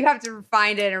my God, you have to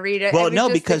find it and read it. well, It was no,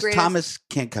 just the because greatest- Thomas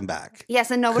can't come back.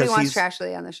 Yes, and nobody 'cause wants he's-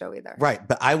 Trashly on the show either. Right,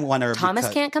 but I want her. Thomas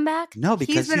because, can't come back? No,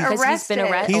 because He's been he's, Because he's been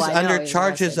arrested. arrested. he's Oh, I know, under he's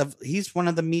charges arrested. of. He's one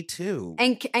of the Me Too.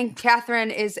 And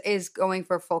Catherine is going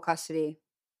for full custody.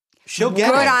 She'll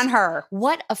get Good it. on her.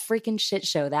 What a freaking shit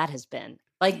show that has been.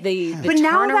 Like the But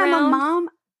now that I'm a turnaround- mom,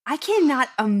 I cannot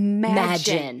imagine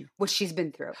Imagine. what she's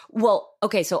been through. Well,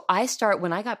 okay, so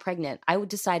when I got pregnant, I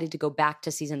decided to go back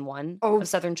to season 1 Oh. of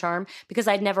Southern Charm because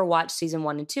I'd never watched season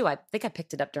 1 and 2. I think I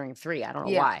picked it up during 3. I don't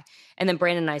know Yeah. why. And then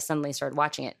Brandon and I suddenly started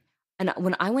watching it. And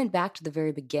when I went back to the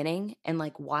very beginning and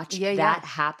like watched Yeah, that yeah.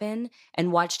 happen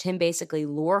and watched him basically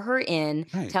lure her in,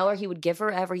 Right. tell her he would give her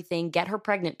everything, get her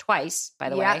pregnant twice, by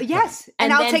the way. Yes.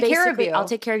 And I'll then take care of basically, you. I'll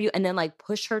take care of you, and then like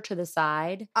push her to the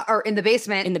side. Or in the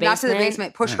basement. In the Not to the basement.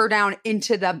 basement. Push Right. her down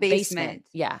into the basement.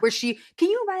 Yeah. Where can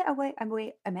you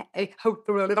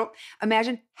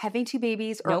imagine having 2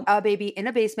 babies or Nope. a baby in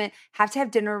a basement, have to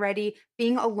have dinner ready,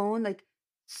 being alone, like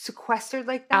sequestered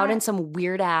like that. Out in some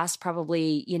weird ass,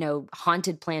 probably,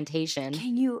 haunted plantation.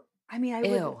 Can you, I mean, I would,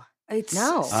 Ew. it's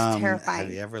No. terrifying.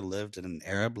 Have you ever lived in an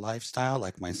Arab lifestyle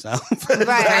like myself?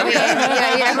 Right, I mean,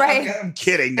 yeah, right. I'm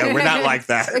kidding. No, we're not like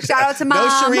that. Shout out to No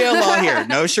Mom. Sharia law here.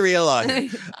 No Sharia law here.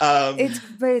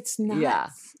 It's not. Yeah.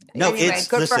 No, Anyway, it's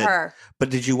good listen, for her. But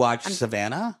did you watch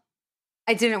Savannah?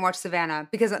 I didn't watch Savannah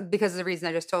because of the reason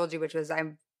I just told you, which was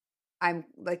I'm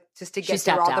like just to She get through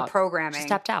stepped all the out. programming. She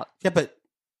stepped out. Yeah, but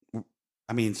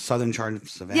I mean, Southern Charm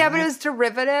Savannah. Yeah, but it was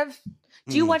derivative.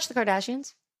 Do you Mm, watch the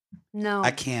Kardashians? No.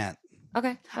 I can't.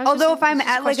 Okay. Although if I'm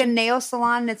at like a nail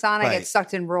salon and it's on, I Right. get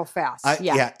sucked in real fast.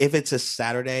 Yeah. Yeah, if it's a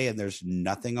Saturday and there's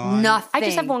nothing on, Nothing. I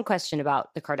just have one question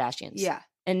about the Kardashians. Yeah.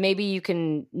 And maybe you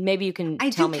can I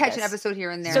tell do me catch this. an episode here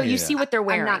and there. So you Yeah. see what they're I'm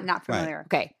wearing. not familiar.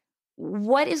 Okay.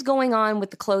 What is going on with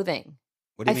the clothing?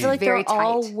 What do I you feel mean? like Very they're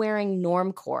all tight. wearing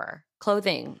normcore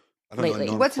clothing. I don't know what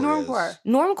lately. What's normcore is.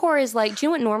 normcore? Normcore is like, do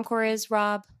you know what normcore is,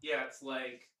 Rob? Yeah, it's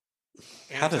like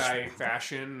How does-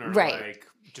 anti-fashion or Right. like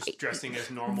just dressing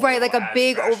as normal. Right, like a as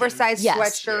big fashion. oversized Yes.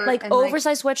 sweatshirt. Like and,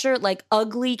 oversized sweatshirt, like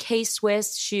ugly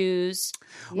K-Swiss shoes.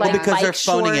 Well, like because they're bike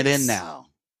phoning it in shorts. now.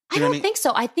 I You know don't what I mean? think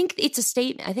so. I think it's a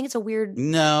statement. I think it's a weird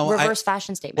No, reverse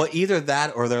fashion statement. well, either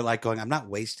that or they're like going, I'm not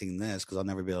wasting this because I'll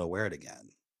never be able to wear it again.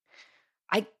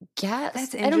 I guess.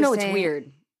 That's I don't know. It's interesting.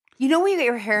 weird. You know when you get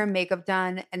your hair and makeup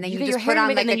done and then You you, get your just hair put and on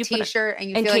makeup like and then a you put a- t-shirt and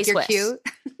you and feel like you're K-Swiss.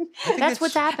 cute. That's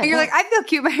what's happening. And you're like, I feel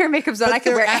cute. My hair and makeup's on. But I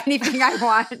can they're wear at- anything I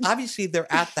want. Obviously,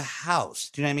 they're at the house.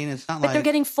 Do you know what I mean? It's not but like they're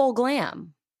getting full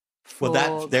glam. well,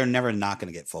 Full- that they're never not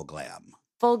going to get full glam.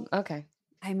 Full. Okay.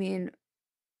 I mean,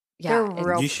 Yeah. they're and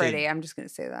real You should- pretty. I'm just going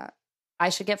to say that. I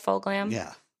should get full glam.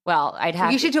 Yeah. Well, I'd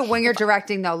have. You should do it when you're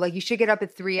directing, though. Like, you should get up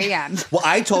at 3 a.m. Well,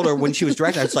 I told her when she was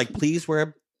directing, I was like, please wear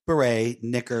a beret,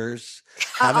 knickers,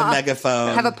 have a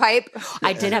megaphone, Have a pipe.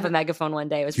 I did have a megaphone one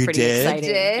day. It was You pretty did? exciting.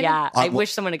 You did? Yeah. I well-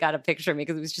 wish someone had got a picture of me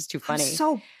because it was just too funny.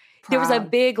 So there was a Prom.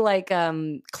 big like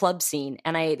club scene,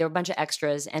 and there were a bunch of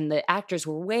extras, and the actors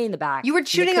were way in the back. You were and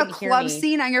they shooting a couldn't hear club me.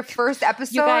 scene on your first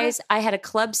episode? You guys, I had a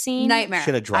club scene. Nightmare.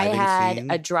 Should a I driving had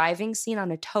scene. a driving scene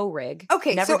on a tow rig.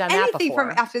 Okay, never so done that anything before.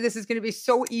 from after this is going to be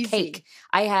so easy. Cake.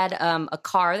 I had a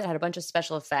car that had a bunch of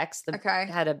special effects. Okay.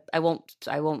 I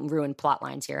won't ruin plot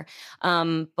lines here.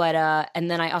 But and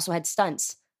then I also had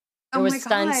stunts. There Oh was my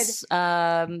stunts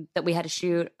that we had to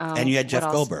shoot. and you had what Jeff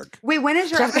else? Goldberg. Wait, when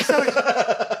is your episode?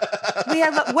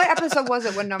 What episode was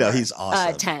it? What number? No, he's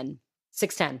awesome.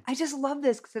 610. I just love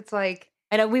this because it's like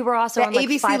And we were also the on like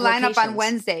ABC 5 lineup on locations.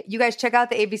 Wednesday. You guys check out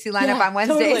the ABC lineup Yeah, on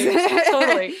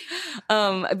Wednesdays.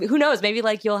 totally. Who knows? Maybe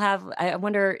like you'll have. I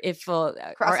wonder if our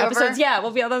Crossover? episodes. Yeah,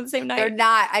 will be all on the same They're night.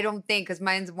 not, I don't think, because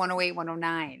mine's 108,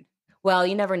 109. Well,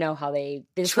 you never know how they.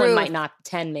 This True. one might not.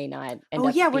 10 may not. End Oh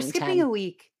up yeah, we're being skipping 10. a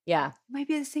week. Yeah. It might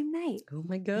be the same night. Oh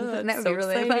my god, Wouldn't that so be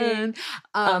really exciting.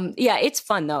 fun? Yeah, it's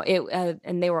fun though.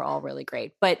 And they were all really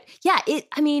great. But yeah,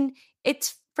 I mean,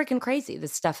 it's freaking crazy. The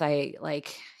stuff I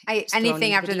like. just thrown Anything into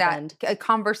the after deep that, end. a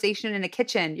conversation in a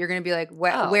kitchen, you're going to be like,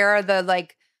 Oh. where are the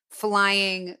like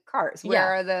flying cars? Where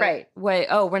are the right? Wait,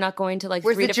 oh, we're not going to like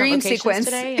Where's 3 the different dream locations sequence?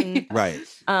 today. And Right.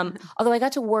 although I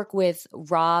got to work with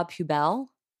Rob Hubel.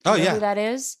 Oh, You know yeah. who that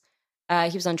is?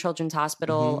 He was on Children's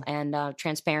Hospital and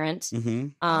Transparent. hmm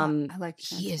I like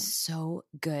He is so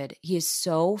good. He is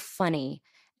so funny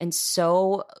and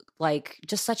so like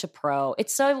just such a pro.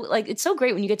 It's so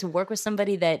great when you get to work with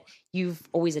somebody that you've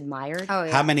always admired. Oh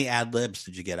yeah. How many ad libs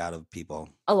did you get out of people?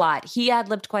 A lot. He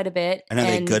ad-libbed quite a bit. And are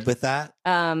they good with that?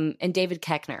 And David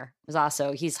Keckner was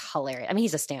also, he's hilarious. I mean,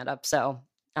 he's a stand-up, so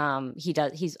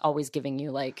he's always giving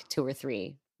you like 2 or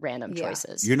 3 random Yeah.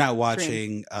 choices. You're not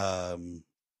watching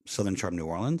Southern Charm New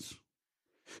Orleans?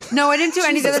 No, I didn't do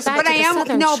any of Jesus, this, back but to I the am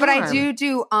Southern but I Charm.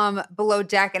 do Below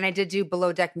Deck, and I did do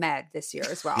Below Deck Med this year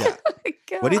as well. Yeah.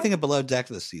 What do you think of Below Deck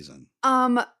this season?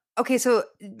 Okay, so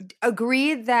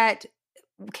agreed that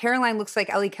Caroline looks like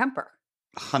Ellie Kemper.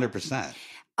 100%.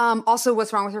 Also,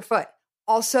 what's wrong with her foot?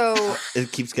 Also,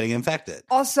 It keeps getting infected.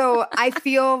 I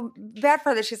feel bad for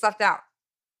her that she's left out.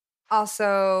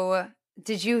 Also,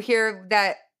 did you hear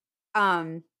that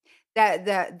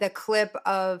that the clip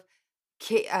of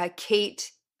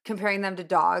Kate comparing them to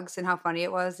dogs and how funny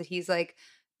it was? That he's like,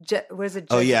 what is it?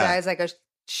 Oh, yeah. Guy's like a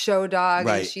show dog,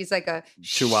 Right. and she's like a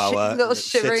Chihuahua. little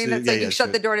Shih shivering. Tzu. That's Yeah, like yeah, you shut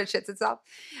sure. the door and it shits itself.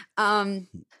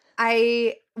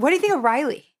 What do you think of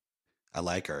Riley? I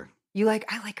like her.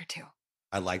 I like her too.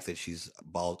 I like that she's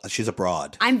bald. She's a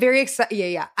broad. I'm very excited.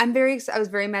 Yeah. I'm very excited. I was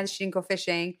very mad that she didn't go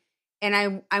fishing,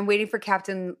 and I'm waiting for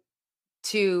Captain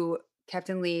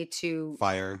Lee to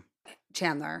Fire.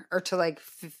 Chandler, or to like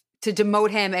to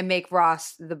demote him and make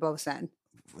Ross the bosun.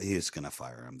 He's going to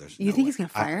fire him. There's You no think way. he's gonna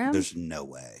fire him? There's no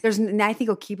way. And I think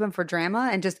he'll keep him for drama,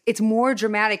 and just it's more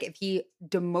dramatic if he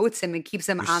demotes him and keeps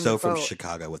him You're on so the from boat.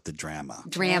 Chicago with the drama.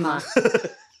 Drama.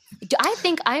 I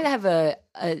think I have a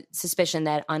suspicion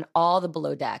that on all the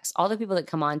below decks, all the people that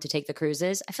come on to take the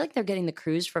cruises, I feel like they're getting the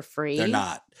cruise for free. They're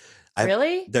not.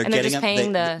 Really? They're and getting they're just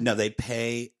paying No, they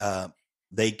pay.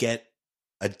 They get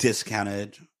a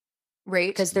discounted. Right.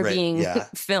 because they're Right, being yeah.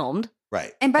 filmed.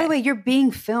 Right. And by the Okay. way, you're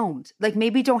being filmed. Like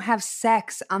maybe don't have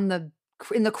sex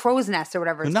in the crow's nest or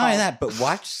whatever. It's Not only called. that, but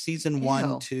watch season Ew.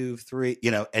 1, 2, 3. And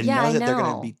Yeah, know I that they're going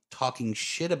know. to be talking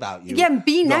shit about you. Yeah,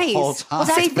 be the nice. whole Well,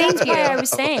 time. say thank That's you. why I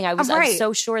was saying I was Right.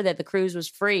 so sure that the cruise was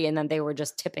free and then they were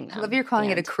just tipping them. I love you're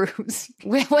calling it a And- cruise.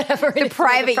 whatever. The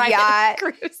private yacht.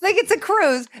 cruise. Like it's a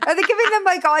cruise. Are they giving them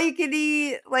like all you can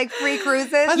eat, like free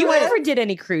cruises? You never did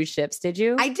any cruise ships, did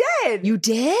you? I did. You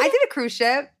did? I did a cruise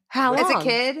ship How as long? a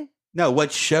kid. No,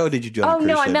 what show did you do on Oh, a cruise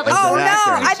no, I ship? meant, like, As Oh an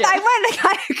no! actor? I went and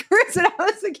got a cruise when I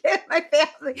was a kid. My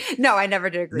family. No, I never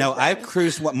did a cruise. No, ship. I've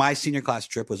cruised. My senior class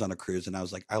trip was on a cruise, and I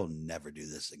was like, I will never do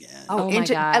this again. Oh my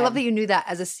I love God. that you knew that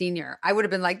as a senior. I would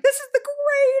have been like, "This is the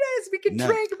greatest. We can No.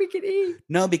 drink, we can eat."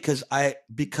 No, because I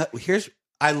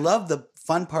love the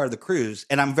fun part of the cruise,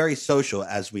 and I'm very social,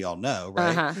 as we all know,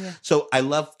 right? Uh-huh. So I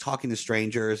love talking to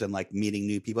strangers and like meeting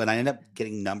new people, and I end up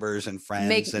getting numbers and friends.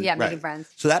 Making right. friends.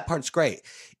 So that part's great.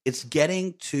 It's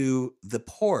getting to the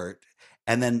port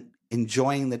and then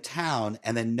enjoying the town,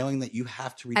 and then knowing that you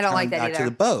have to I return don't like that back to either.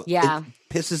 the boat. Yeah.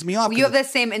 It pisses me off. You have the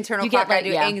same internal You get, clock I like, do.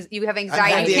 yeah. You have I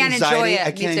anxiety. have the You can't anxiety. enjoy it.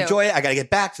 I Me can't too. enjoy it. I got to get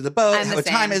back to the boat. I'm the What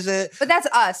time same. is it? But that's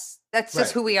us. That's just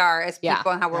Right. who we are as Yeah.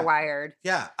 people and how we're Yeah. wired.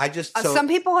 Yeah, I just Some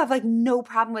people have like no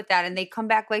problem with that, and they come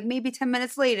back like maybe 10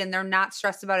 minutes late, and they're not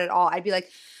stressed about it at all. I'd be like,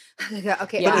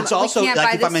 okay, Yeah. But it's we also can't like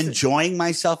buy if I'm this- enjoying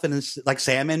myself and like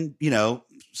say I'm in,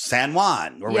 San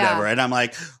Juan or Yeah. whatever, and I'm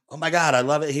like, oh my God, I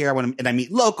love it here. And I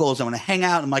meet locals. I want to hang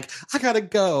out. I'm like, I gotta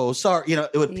go. Sorry,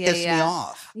 it would piss me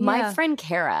off. My Yeah. friend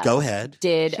Kara Go ahead.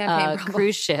 did Champagne problem.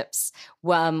 cruise ships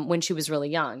when she was really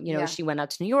young. Yeah. She went out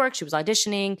to New York. She was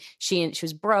auditioning. She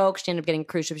was broke. She ended up getting a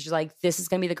cruise ship. She's like, this is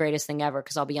going to be the greatest thing ever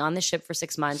because I'll be on the ship for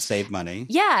 6 months. Save money.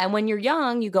 Yeah, and when you're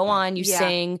young, you go on, you Yeah.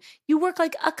 sing, you work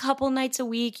like a couple nights a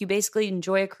week. You basically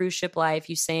enjoy a cruise ship life.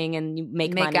 You sing and you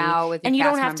make money, out with your and you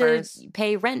don't have cast members. to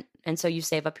pay rent, and so you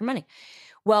save up your money.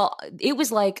 Well, it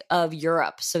was like of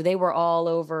Europe. So they were all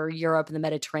over Europe and the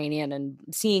Mediterranean and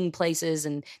seeing places,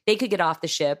 and they could get off the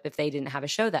ship if they didn't have a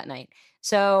show that night.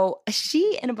 So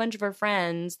she and a bunch of her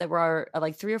friends that were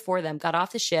like 3 or 4 of them got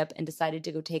off the ship and decided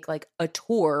to go take like a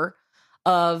tour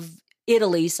of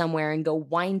Italy somewhere and go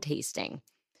wine tasting.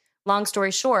 Long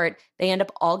story short, they end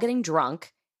up all getting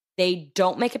drunk. They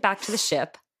don't make it back to the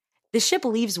ship. The ship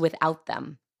leaves without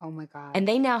them. Oh my God. And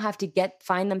they now have to get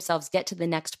to the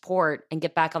next port and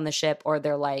get back on the ship, or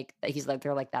they're like,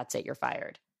 that's it, you're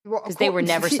fired. Because they were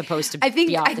never supposed to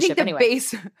be off the ship the anyway.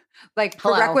 base,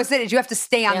 prerequisite is you have to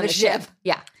stay on the ship.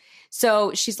 Yeah.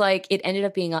 So she's like, it ended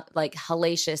up being like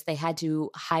hellacious. They had to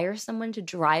hire someone to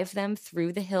drive them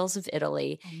through the hills of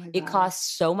Italy. Oh my It God.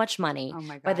 cost so much money. Oh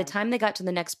my God. By the time they got to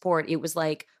the next port, it was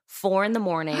like 4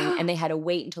 a.m. and they had to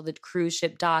wait until the cruise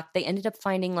ship docked. They ended up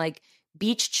finding like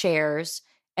beach chairs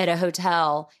at a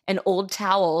hotel and old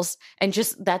towels, and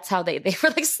just that's how they were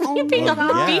like sleeping my on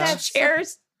the God. beach Yeah.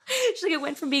 chairs. She's like, it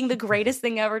went from being the greatest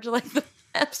thing ever to like the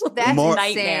absolute That's More-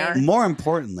 nightmare. insane. More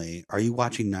importantly, are you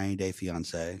watching 90 Day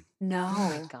Fiancé? No. Oh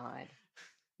my God.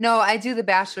 No, I do the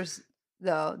Bachelor's,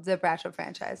 though, the Bachelor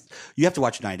franchise. You have to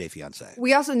watch 90 Day Fiancé.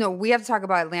 We also know we have to talk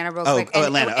about Atlanta real Oh, quick.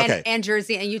 Atlanta, okay. And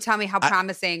Jersey. And you tell me how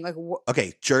promising, like,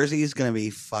 Okay, Jersey is going to be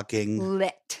fucking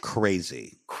lit.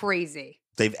 crazy. Crazy.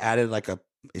 They've added like a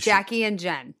is she- Jackie and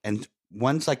Jen. and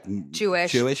one's like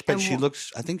Jewish, but and she one-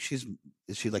 looks. I think is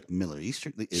she like Middle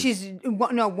Eastern?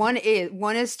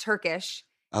 One is Turkish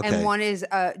okay and one is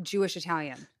Jewish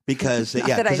Italian. because Not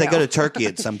yeah, that I because they go know. to Turkey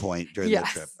at some point during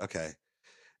Yes. the trip. Okay,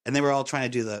 and they were all trying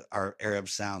to do our Arab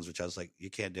sounds, which I was like, you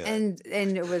can't do it.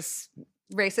 And it was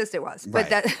racist. It was, but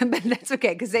Right. but that's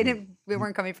okay because we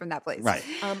weren't coming from that place. Right.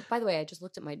 By the way, I just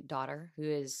looked at my daughter who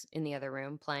is in the other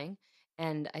room playing,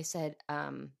 and I said,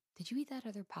 did you eat that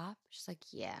other pop? She's like,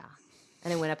 yeah.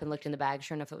 And I went up and looked in the bag.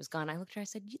 Sure enough, it was gone. I looked at her. I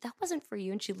said, that wasn't for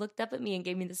you. And she looked up at me and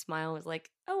gave me the smile. I was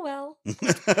like, oh, well.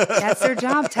 That's their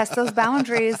job. Test those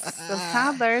boundaries. Those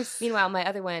toddlers. Meanwhile, my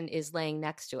other one is laying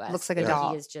next to us. Looks like a and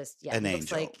doll. He is just, An he looks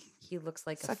angel. like he looks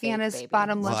like a Sucking fake on his baby.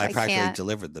 bottom Well, lip. I I practically can't.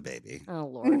 delivered the baby. Oh,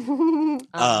 Lord.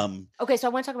 Um, Okay, so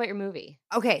I want to talk about your movie.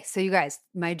 Okay, so you guys,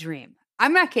 my dream.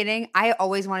 I'm not kidding. I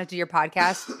always wanted to do your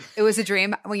podcast. It was a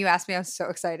dream. When you asked me, I was so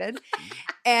excited.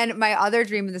 And my other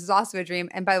dream, and this is also a dream,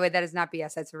 and by the way, that is not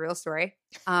BS. That's a real story.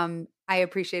 I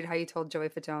appreciate how you told Joey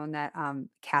Fatone that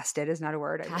casted is not a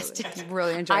word. Casted. I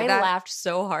really enjoyed I that. laughed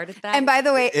so hard at that. And by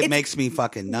the way, it makes me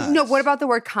fucking nuts. No, what about the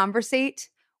word conversate?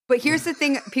 But here's the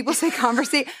thing: people say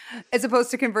conversate as opposed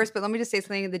to converse. But let me just say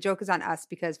something. The joke is on us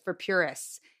because for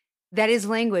purists, that is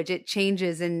language. It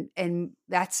changes, and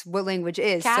that's what language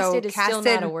is. casted so is still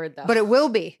not a word, though. but it will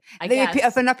be. I If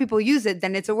guess. enough people use it,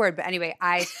 then it's a word. But anyway,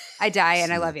 I die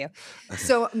and I love you.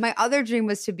 So my other dream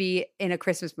was to be in a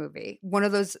Christmas movie, one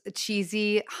of those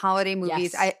cheesy holiday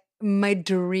movies. Yes. My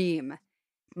dream.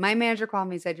 My manager called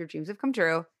me and said, "Your dreams have come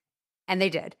true," and they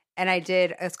did. And I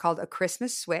did. It's called A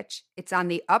Christmas Switch. It's on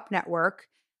the Up Network.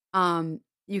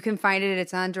 You can find it.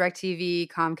 It's on DirecTV,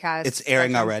 Comcast. It's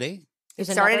airing Spectrum. already. It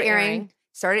There's started another airing.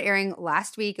 Started airing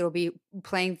last week. It'll be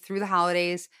playing through the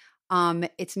holidays.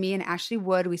 It's me and Ashley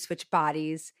Wood. We switch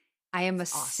bodies. I am a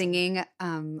awesome. singing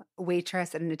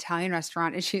waitress at an Italian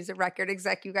restaurant, and she's a record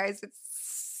exec. You guys, it's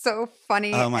so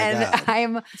funny. Oh my and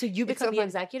God. So you It's become so the fun.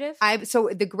 executive? So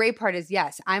the great part is,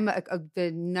 yes, I'm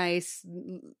the nice,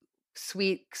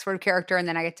 sweet sort of character, and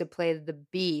then I get to play the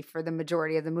bee for the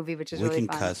majority of the movie, which is We really can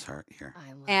fun. cuss her here.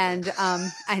 I love And it.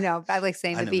 I know I like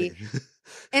saying I the know bee. we-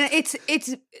 And it's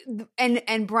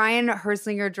and Brian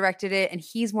Herzlinger directed it, and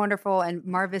he's wonderful. And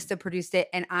Mar Vista produced it,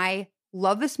 and I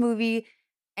love this movie,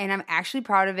 and I'm actually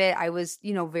proud of it. I was,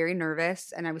 very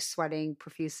nervous, and I was sweating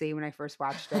profusely when I first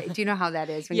watched it. Do you know how that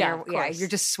is? When Yeah, of you're course. you're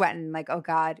just sweating like, oh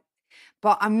God.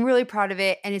 But I'm really proud of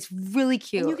it, and it's really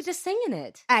cute. And you get to sing in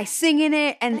it. I sing in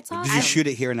it, and That's Did awesome. you shoot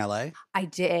it here in LA? I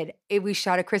did. We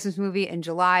shot a Christmas movie in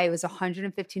July. It was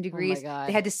 115 degrees. God.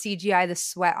 They had to CGI the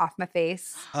sweat off my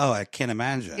face. Oh, I can't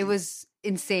imagine. It was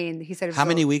insane. He said, it was How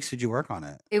many so- weeks did you work on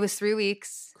it? It was 3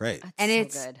 weeks. Great. That's And so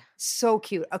it's good. so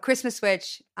cute. A Christmas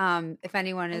Switch. If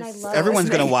anyone And I is love Everyone's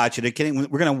going to listening. watch it.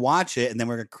 We're going to watch it, and then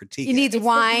we're going to critique You it. need It's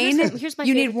wine. here's my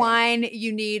you need favorite thing. wine.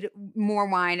 You need more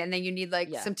wine, and then you need like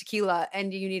Yeah. some tequila,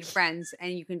 and you need friends,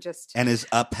 and you can just. And is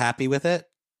Up happy with it?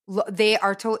 They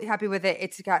are totally happy with it.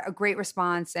 It's got a great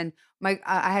response, and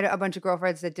I had a bunch of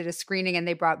girlfriends that did a screening, and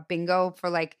they brought bingo for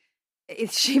like.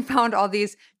 She found all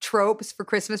these tropes for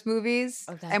Christmas movies,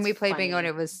 Oh, and we that's played bingo, and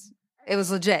funny. it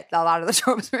was legit. A lot of the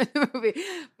tropes were in the movie.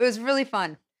 It was really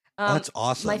fun. Oh, that's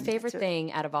awesome. My favorite That's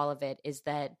thing out of all of it is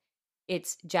that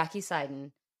it's Jackie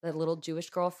Seiden, the little Jewish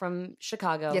girl from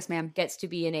Chicago, Yes, ma'am. gets to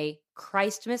be in a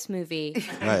Christmas movie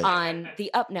Right. on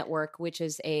the Up Network, which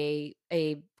is a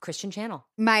Christian channel.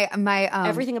 My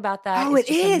Everything about that. Oh, it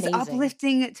just is amazing.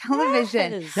 uplifting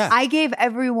television. Yes. Yeah. I gave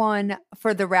everyone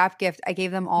for the wrap gift. I gave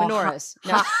them all Menorahs.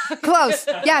 No. close.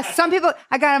 Yes, some people.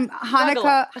 I got them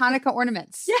Hanukkah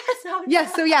ornaments. Yes. how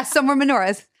Yes. So yes, some were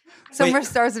menorahs. Some Wait. were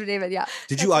Stars of David. Yeah.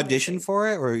 Did you That's audition amazing. for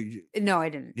it, or you No, I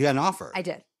didn't. got an offer? I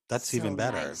did. That's So even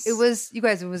better. nice. It was you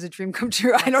guys. It was a dream come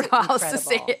true. I don't That's know how else to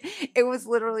say incredible. it. It was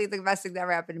literally the best thing that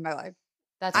ever happened in my life.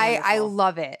 That's I wonderful.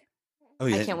 love it. Oh, I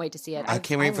yeah. can't wait to see it. I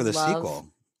can't wait for the love- sequel.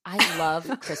 I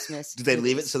love Christmas. Did they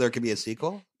leave it movies. so there could be a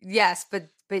sequel? Yes, but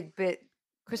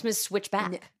Christmas switch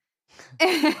back?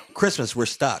 can Christmas, we're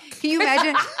stuck. you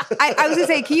imagine? I was gonna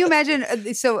say, can you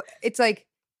imagine? So it's like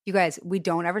you guys, we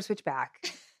don't ever switch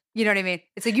back. You know what I mean?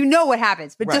 It's like you know what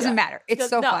happens, but it Right. doesn't matter. It's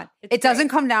so No, fun. it's It doesn't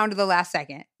great. come down to the last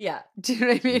second. Yeah. Do you know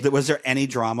what I mean? Was there any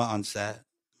drama on set?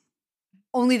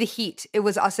 Only the heat. It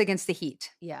was us against the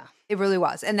heat. Yeah. It really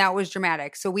was, and that was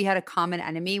dramatic. So we had a common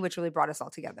enemy, which really brought us all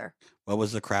together. What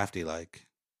was the crafty like?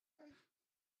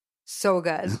 So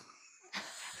good.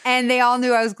 And they all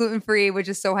knew I was gluten free, which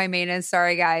is so high maintenance.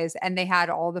 Sorry, guys. And they had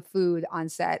all the food on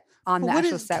set. On the Well, what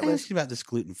actual is- set can I was. ask you about this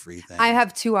gluten free thing? I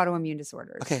have 2 autoimmune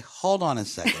disorders. Okay, hold on a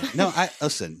second. No,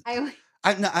 listen.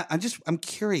 I'm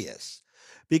curious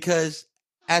because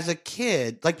as a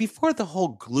kid, like before the whole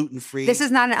gluten free. This is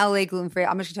not an LA gluten free.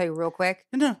 I'm just gonna tell you real quick.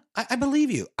 no. I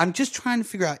believe you. I'm just trying to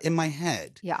figure out in my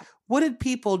head. Yeah. What did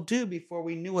people do before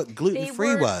we knew what gluten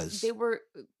free was? They were.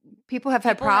 People have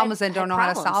had people problems and had don't know how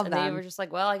to problems, solve and them. They were just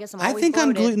like, well, I guess I'm I always think I'm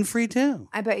bloated. gluten free too.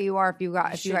 I bet you are if you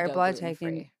got should your go blood taken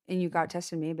gluten-free. and you got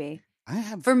tested, maybe. I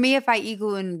have. For me, if I eat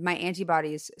gluten, my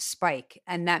antibodies spike,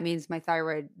 and that means my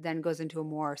thyroid then goes into a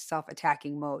more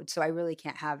self-attacking mode. So I really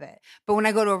can't have it. But when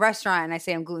I go to a restaurant and I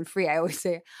say I'm gluten free, I always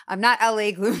say I'm not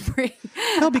LA gluten free.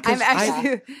 No, because I'm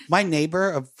actually my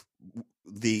neighbor of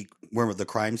where the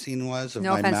crime scene was of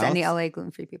no my offense mouth. to any LA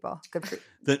gluten free people. Good for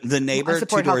you. The neighbor 2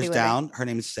 support healthy doors living. down, her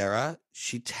name is Sarah.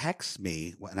 She texts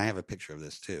me, and I have a picture of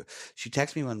this too. She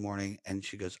texts me one morning and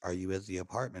she goes, "Are you at the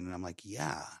apartment?" And I'm like,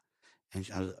 "Yeah." And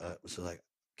I was like,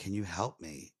 "Can you help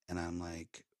me?" And I'm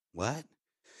like, "What?"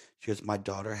 She goes, "My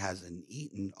daughter hasn't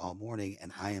eaten all morning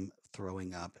and I am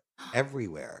throwing up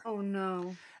everywhere." Oh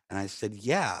no. And I said,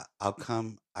 "Yeah, I'll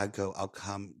come." I go, "I'll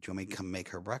come. Do you want me to come make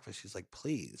her breakfast?" She's like,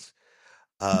 "Please."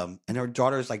 And her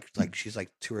daughter's like she's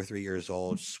like 2 or 3 years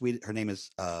old. Sweet. Her name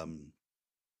is well,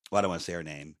 I don't want to say her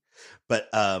name, but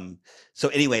so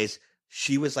anyways,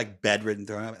 she was like bedridden,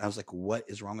 throwing up, and I was like, "What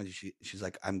is wrong with you?" She's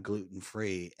like, "I'm gluten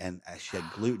free," and she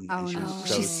had gluten, Oh, and she no. was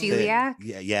so She's sick. celiac?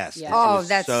 Yeah, yes. Yeah. and she Oh, was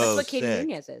that's so That's what Katie sick.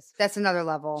 Nunez is. That's another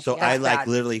level. So That's I like bad.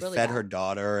 literally Really fed bad. her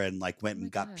daughter and like went Oh my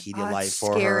and got God. Oh, Pedialyte that's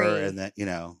for her, scary. and then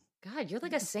God, you're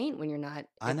like a saint when you're not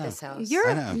I at know. this house.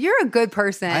 You're know. you're a good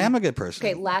person. I am a good person.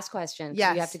 Okay, last question. So you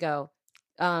have Yes. to go.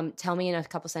 Tell me in a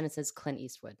couple sentences, Clint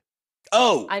Eastwood.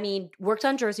 Oh, I mean, worked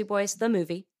on Jersey Boys, the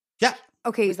movie. yeah.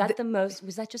 Okay, Was that the most?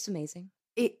 Was that just amazing?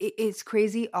 it's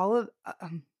crazy. All of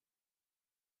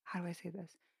how do I say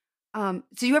this?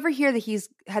 So you ever hear that he's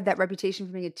had that reputation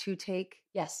for being a 2-take?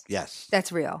 Yes. Yes.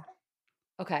 That's real.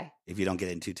 Okay. If you don't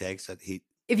get in 2 takes, that he.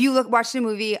 If you watch the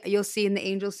movie, you'll see in the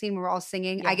angel scene where we're all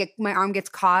singing. Yeah. My arm gets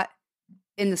caught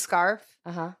in the scarf.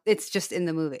 Uh huh. It's just in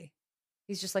the movie.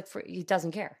 He's just like he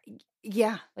doesn't care.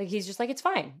 Yeah, Like he's just like it's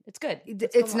fine. It's good.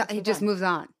 it's not. He just moves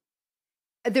on.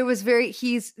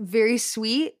 He's very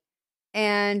sweet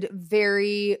and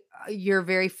very. You're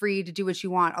very free to do what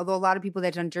you want. Although a lot of people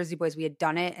that done Jersey Boys, we had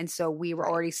done it, and so we were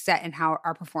Right. already set in how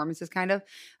our performances kind of.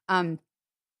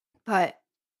 But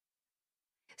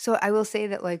so I will say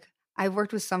that like I've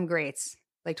worked with some greats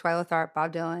like Twyla Tharp,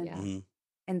 Bob Dylan, Yeah. Mhm.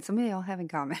 and something they all have in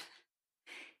common.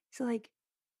 So like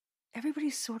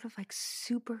everybody's sort of like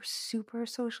super, super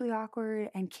socially awkward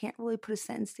and can't really put a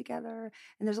sentence together.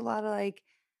 And there's a lot of like,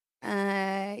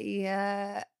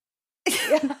 yeah. I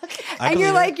And you're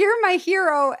believe like, it. you're my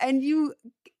hero, and you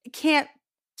can't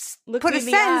Look put me a in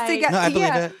the sentence eye. together. No, I believe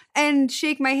yeah. it. And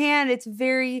shake my hand. It's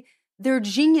very they're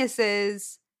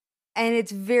geniuses, and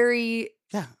it's very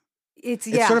Yeah. it's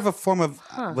It's sort of a form of,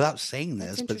 Huh. without saying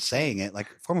That's this, but interesting. saying it, like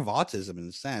a form of autism in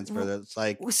a sense, where it's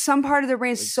like, some part of the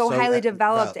brain is Like, so so highly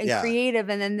developed, developed and yeah. creative,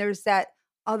 and then there's that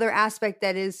other aspect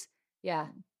that is Yeah.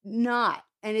 not,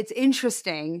 and it's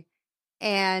interesting.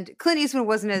 And Clint Eastwood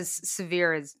wasn't as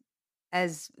severe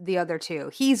as the other two.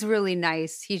 He's really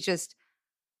nice. He just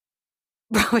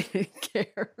probably didn't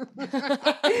care.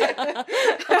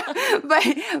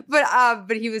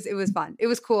 but he was. It was fun. It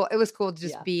was cool. It was cool to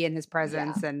just Yeah. be in his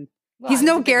presence. And Well, he's it's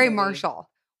no a good Gary movie. Marshall.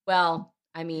 Well,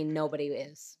 I mean, nobody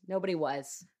is. Nobody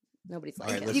was. Nobody's All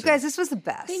like right, it. listen. You guys, this was the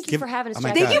best. Thank you Give- for having us. oh my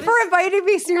Jackie. Thank you God. for inviting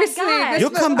me. Seriously, God. This you'll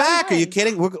was come fun. back. Are you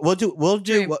kidding? We'll do,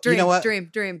 Dream, you know what?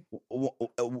 Dream.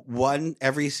 One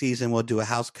every season, we'll do a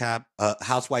housewife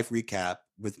recap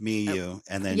with me, you,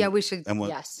 and then Yeah, we should and we'll,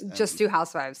 Yes. just do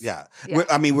Housewives. yeah. Yeah.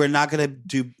 We're not gonna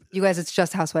do. You guys, it's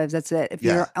just Housewives. That's it. If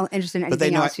Yeah. you're interested in But they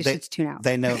anything know else, you should tune out.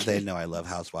 They know I love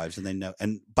Housewives, and they know.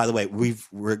 And by the way,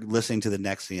 we're listening to the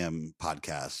Nexium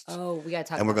podcast, Oh, we got to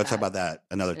talk and we're going going to talk about that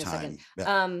another in a time. second.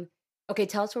 Yeah. Okay,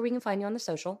 tell us where we can find you on the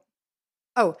social.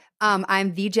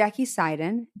 I'm the Jackie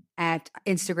Seiden at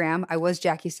Instagram. I was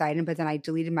Jackie Seiden, but then I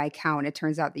deleted my account. It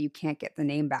turns out that you can't get the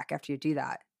name back after you do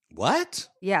that. What?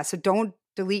 Yeah, so don't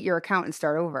delete your account and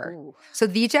start over. Ooh. So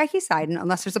the Jackie Seiden,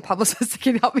 unless there's a publicist that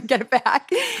can help me get it back,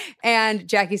 and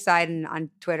Jackie Seiden on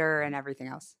Twitter and everything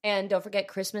else. And don't forget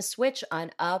Christmas Switch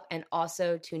on Up, and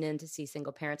also tune in to see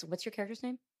Single Parents. What's your character's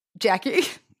name? Jackie,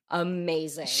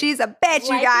 Amazing. she's a bitch, Like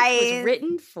you it was guys.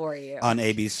 written for you. On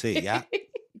ABC, yeah.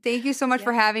 Thank you so much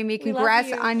for Yeah. having me. We love Congrats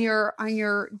you. on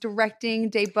your directing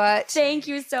debut. Thank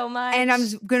you so much. And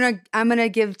I'm gonna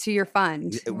give to your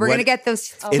fund. We're What- gonna get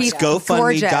those. Oh, It's yeah.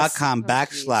 GoFundMe.com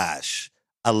Oh,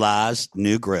 /Allah's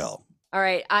New Grill. All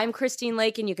right, I'm Christine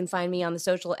Lakin. You can find me on the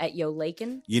social at Yo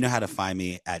Lakin. You know how to find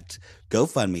me at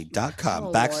GoFundMe.com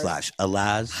Oh, Lord.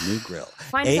 /Allah's New Grill.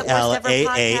 Find us at Worst Ever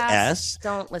ALAAS Podcast.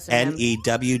 Don't listen to him.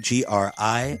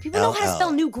 NEWGRILL. People know how to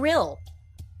spell new grill.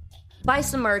 Buy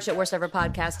some merch at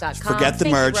worsteverpodcast.com. Forget the Thank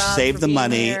you, merch, Rob, save for the being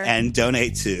money, here. and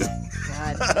donate to.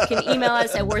 God. You can email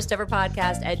us at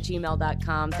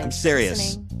worsteverpodcast@gmail.com. Thanks I'm for serious.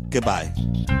 listening. Goodbye.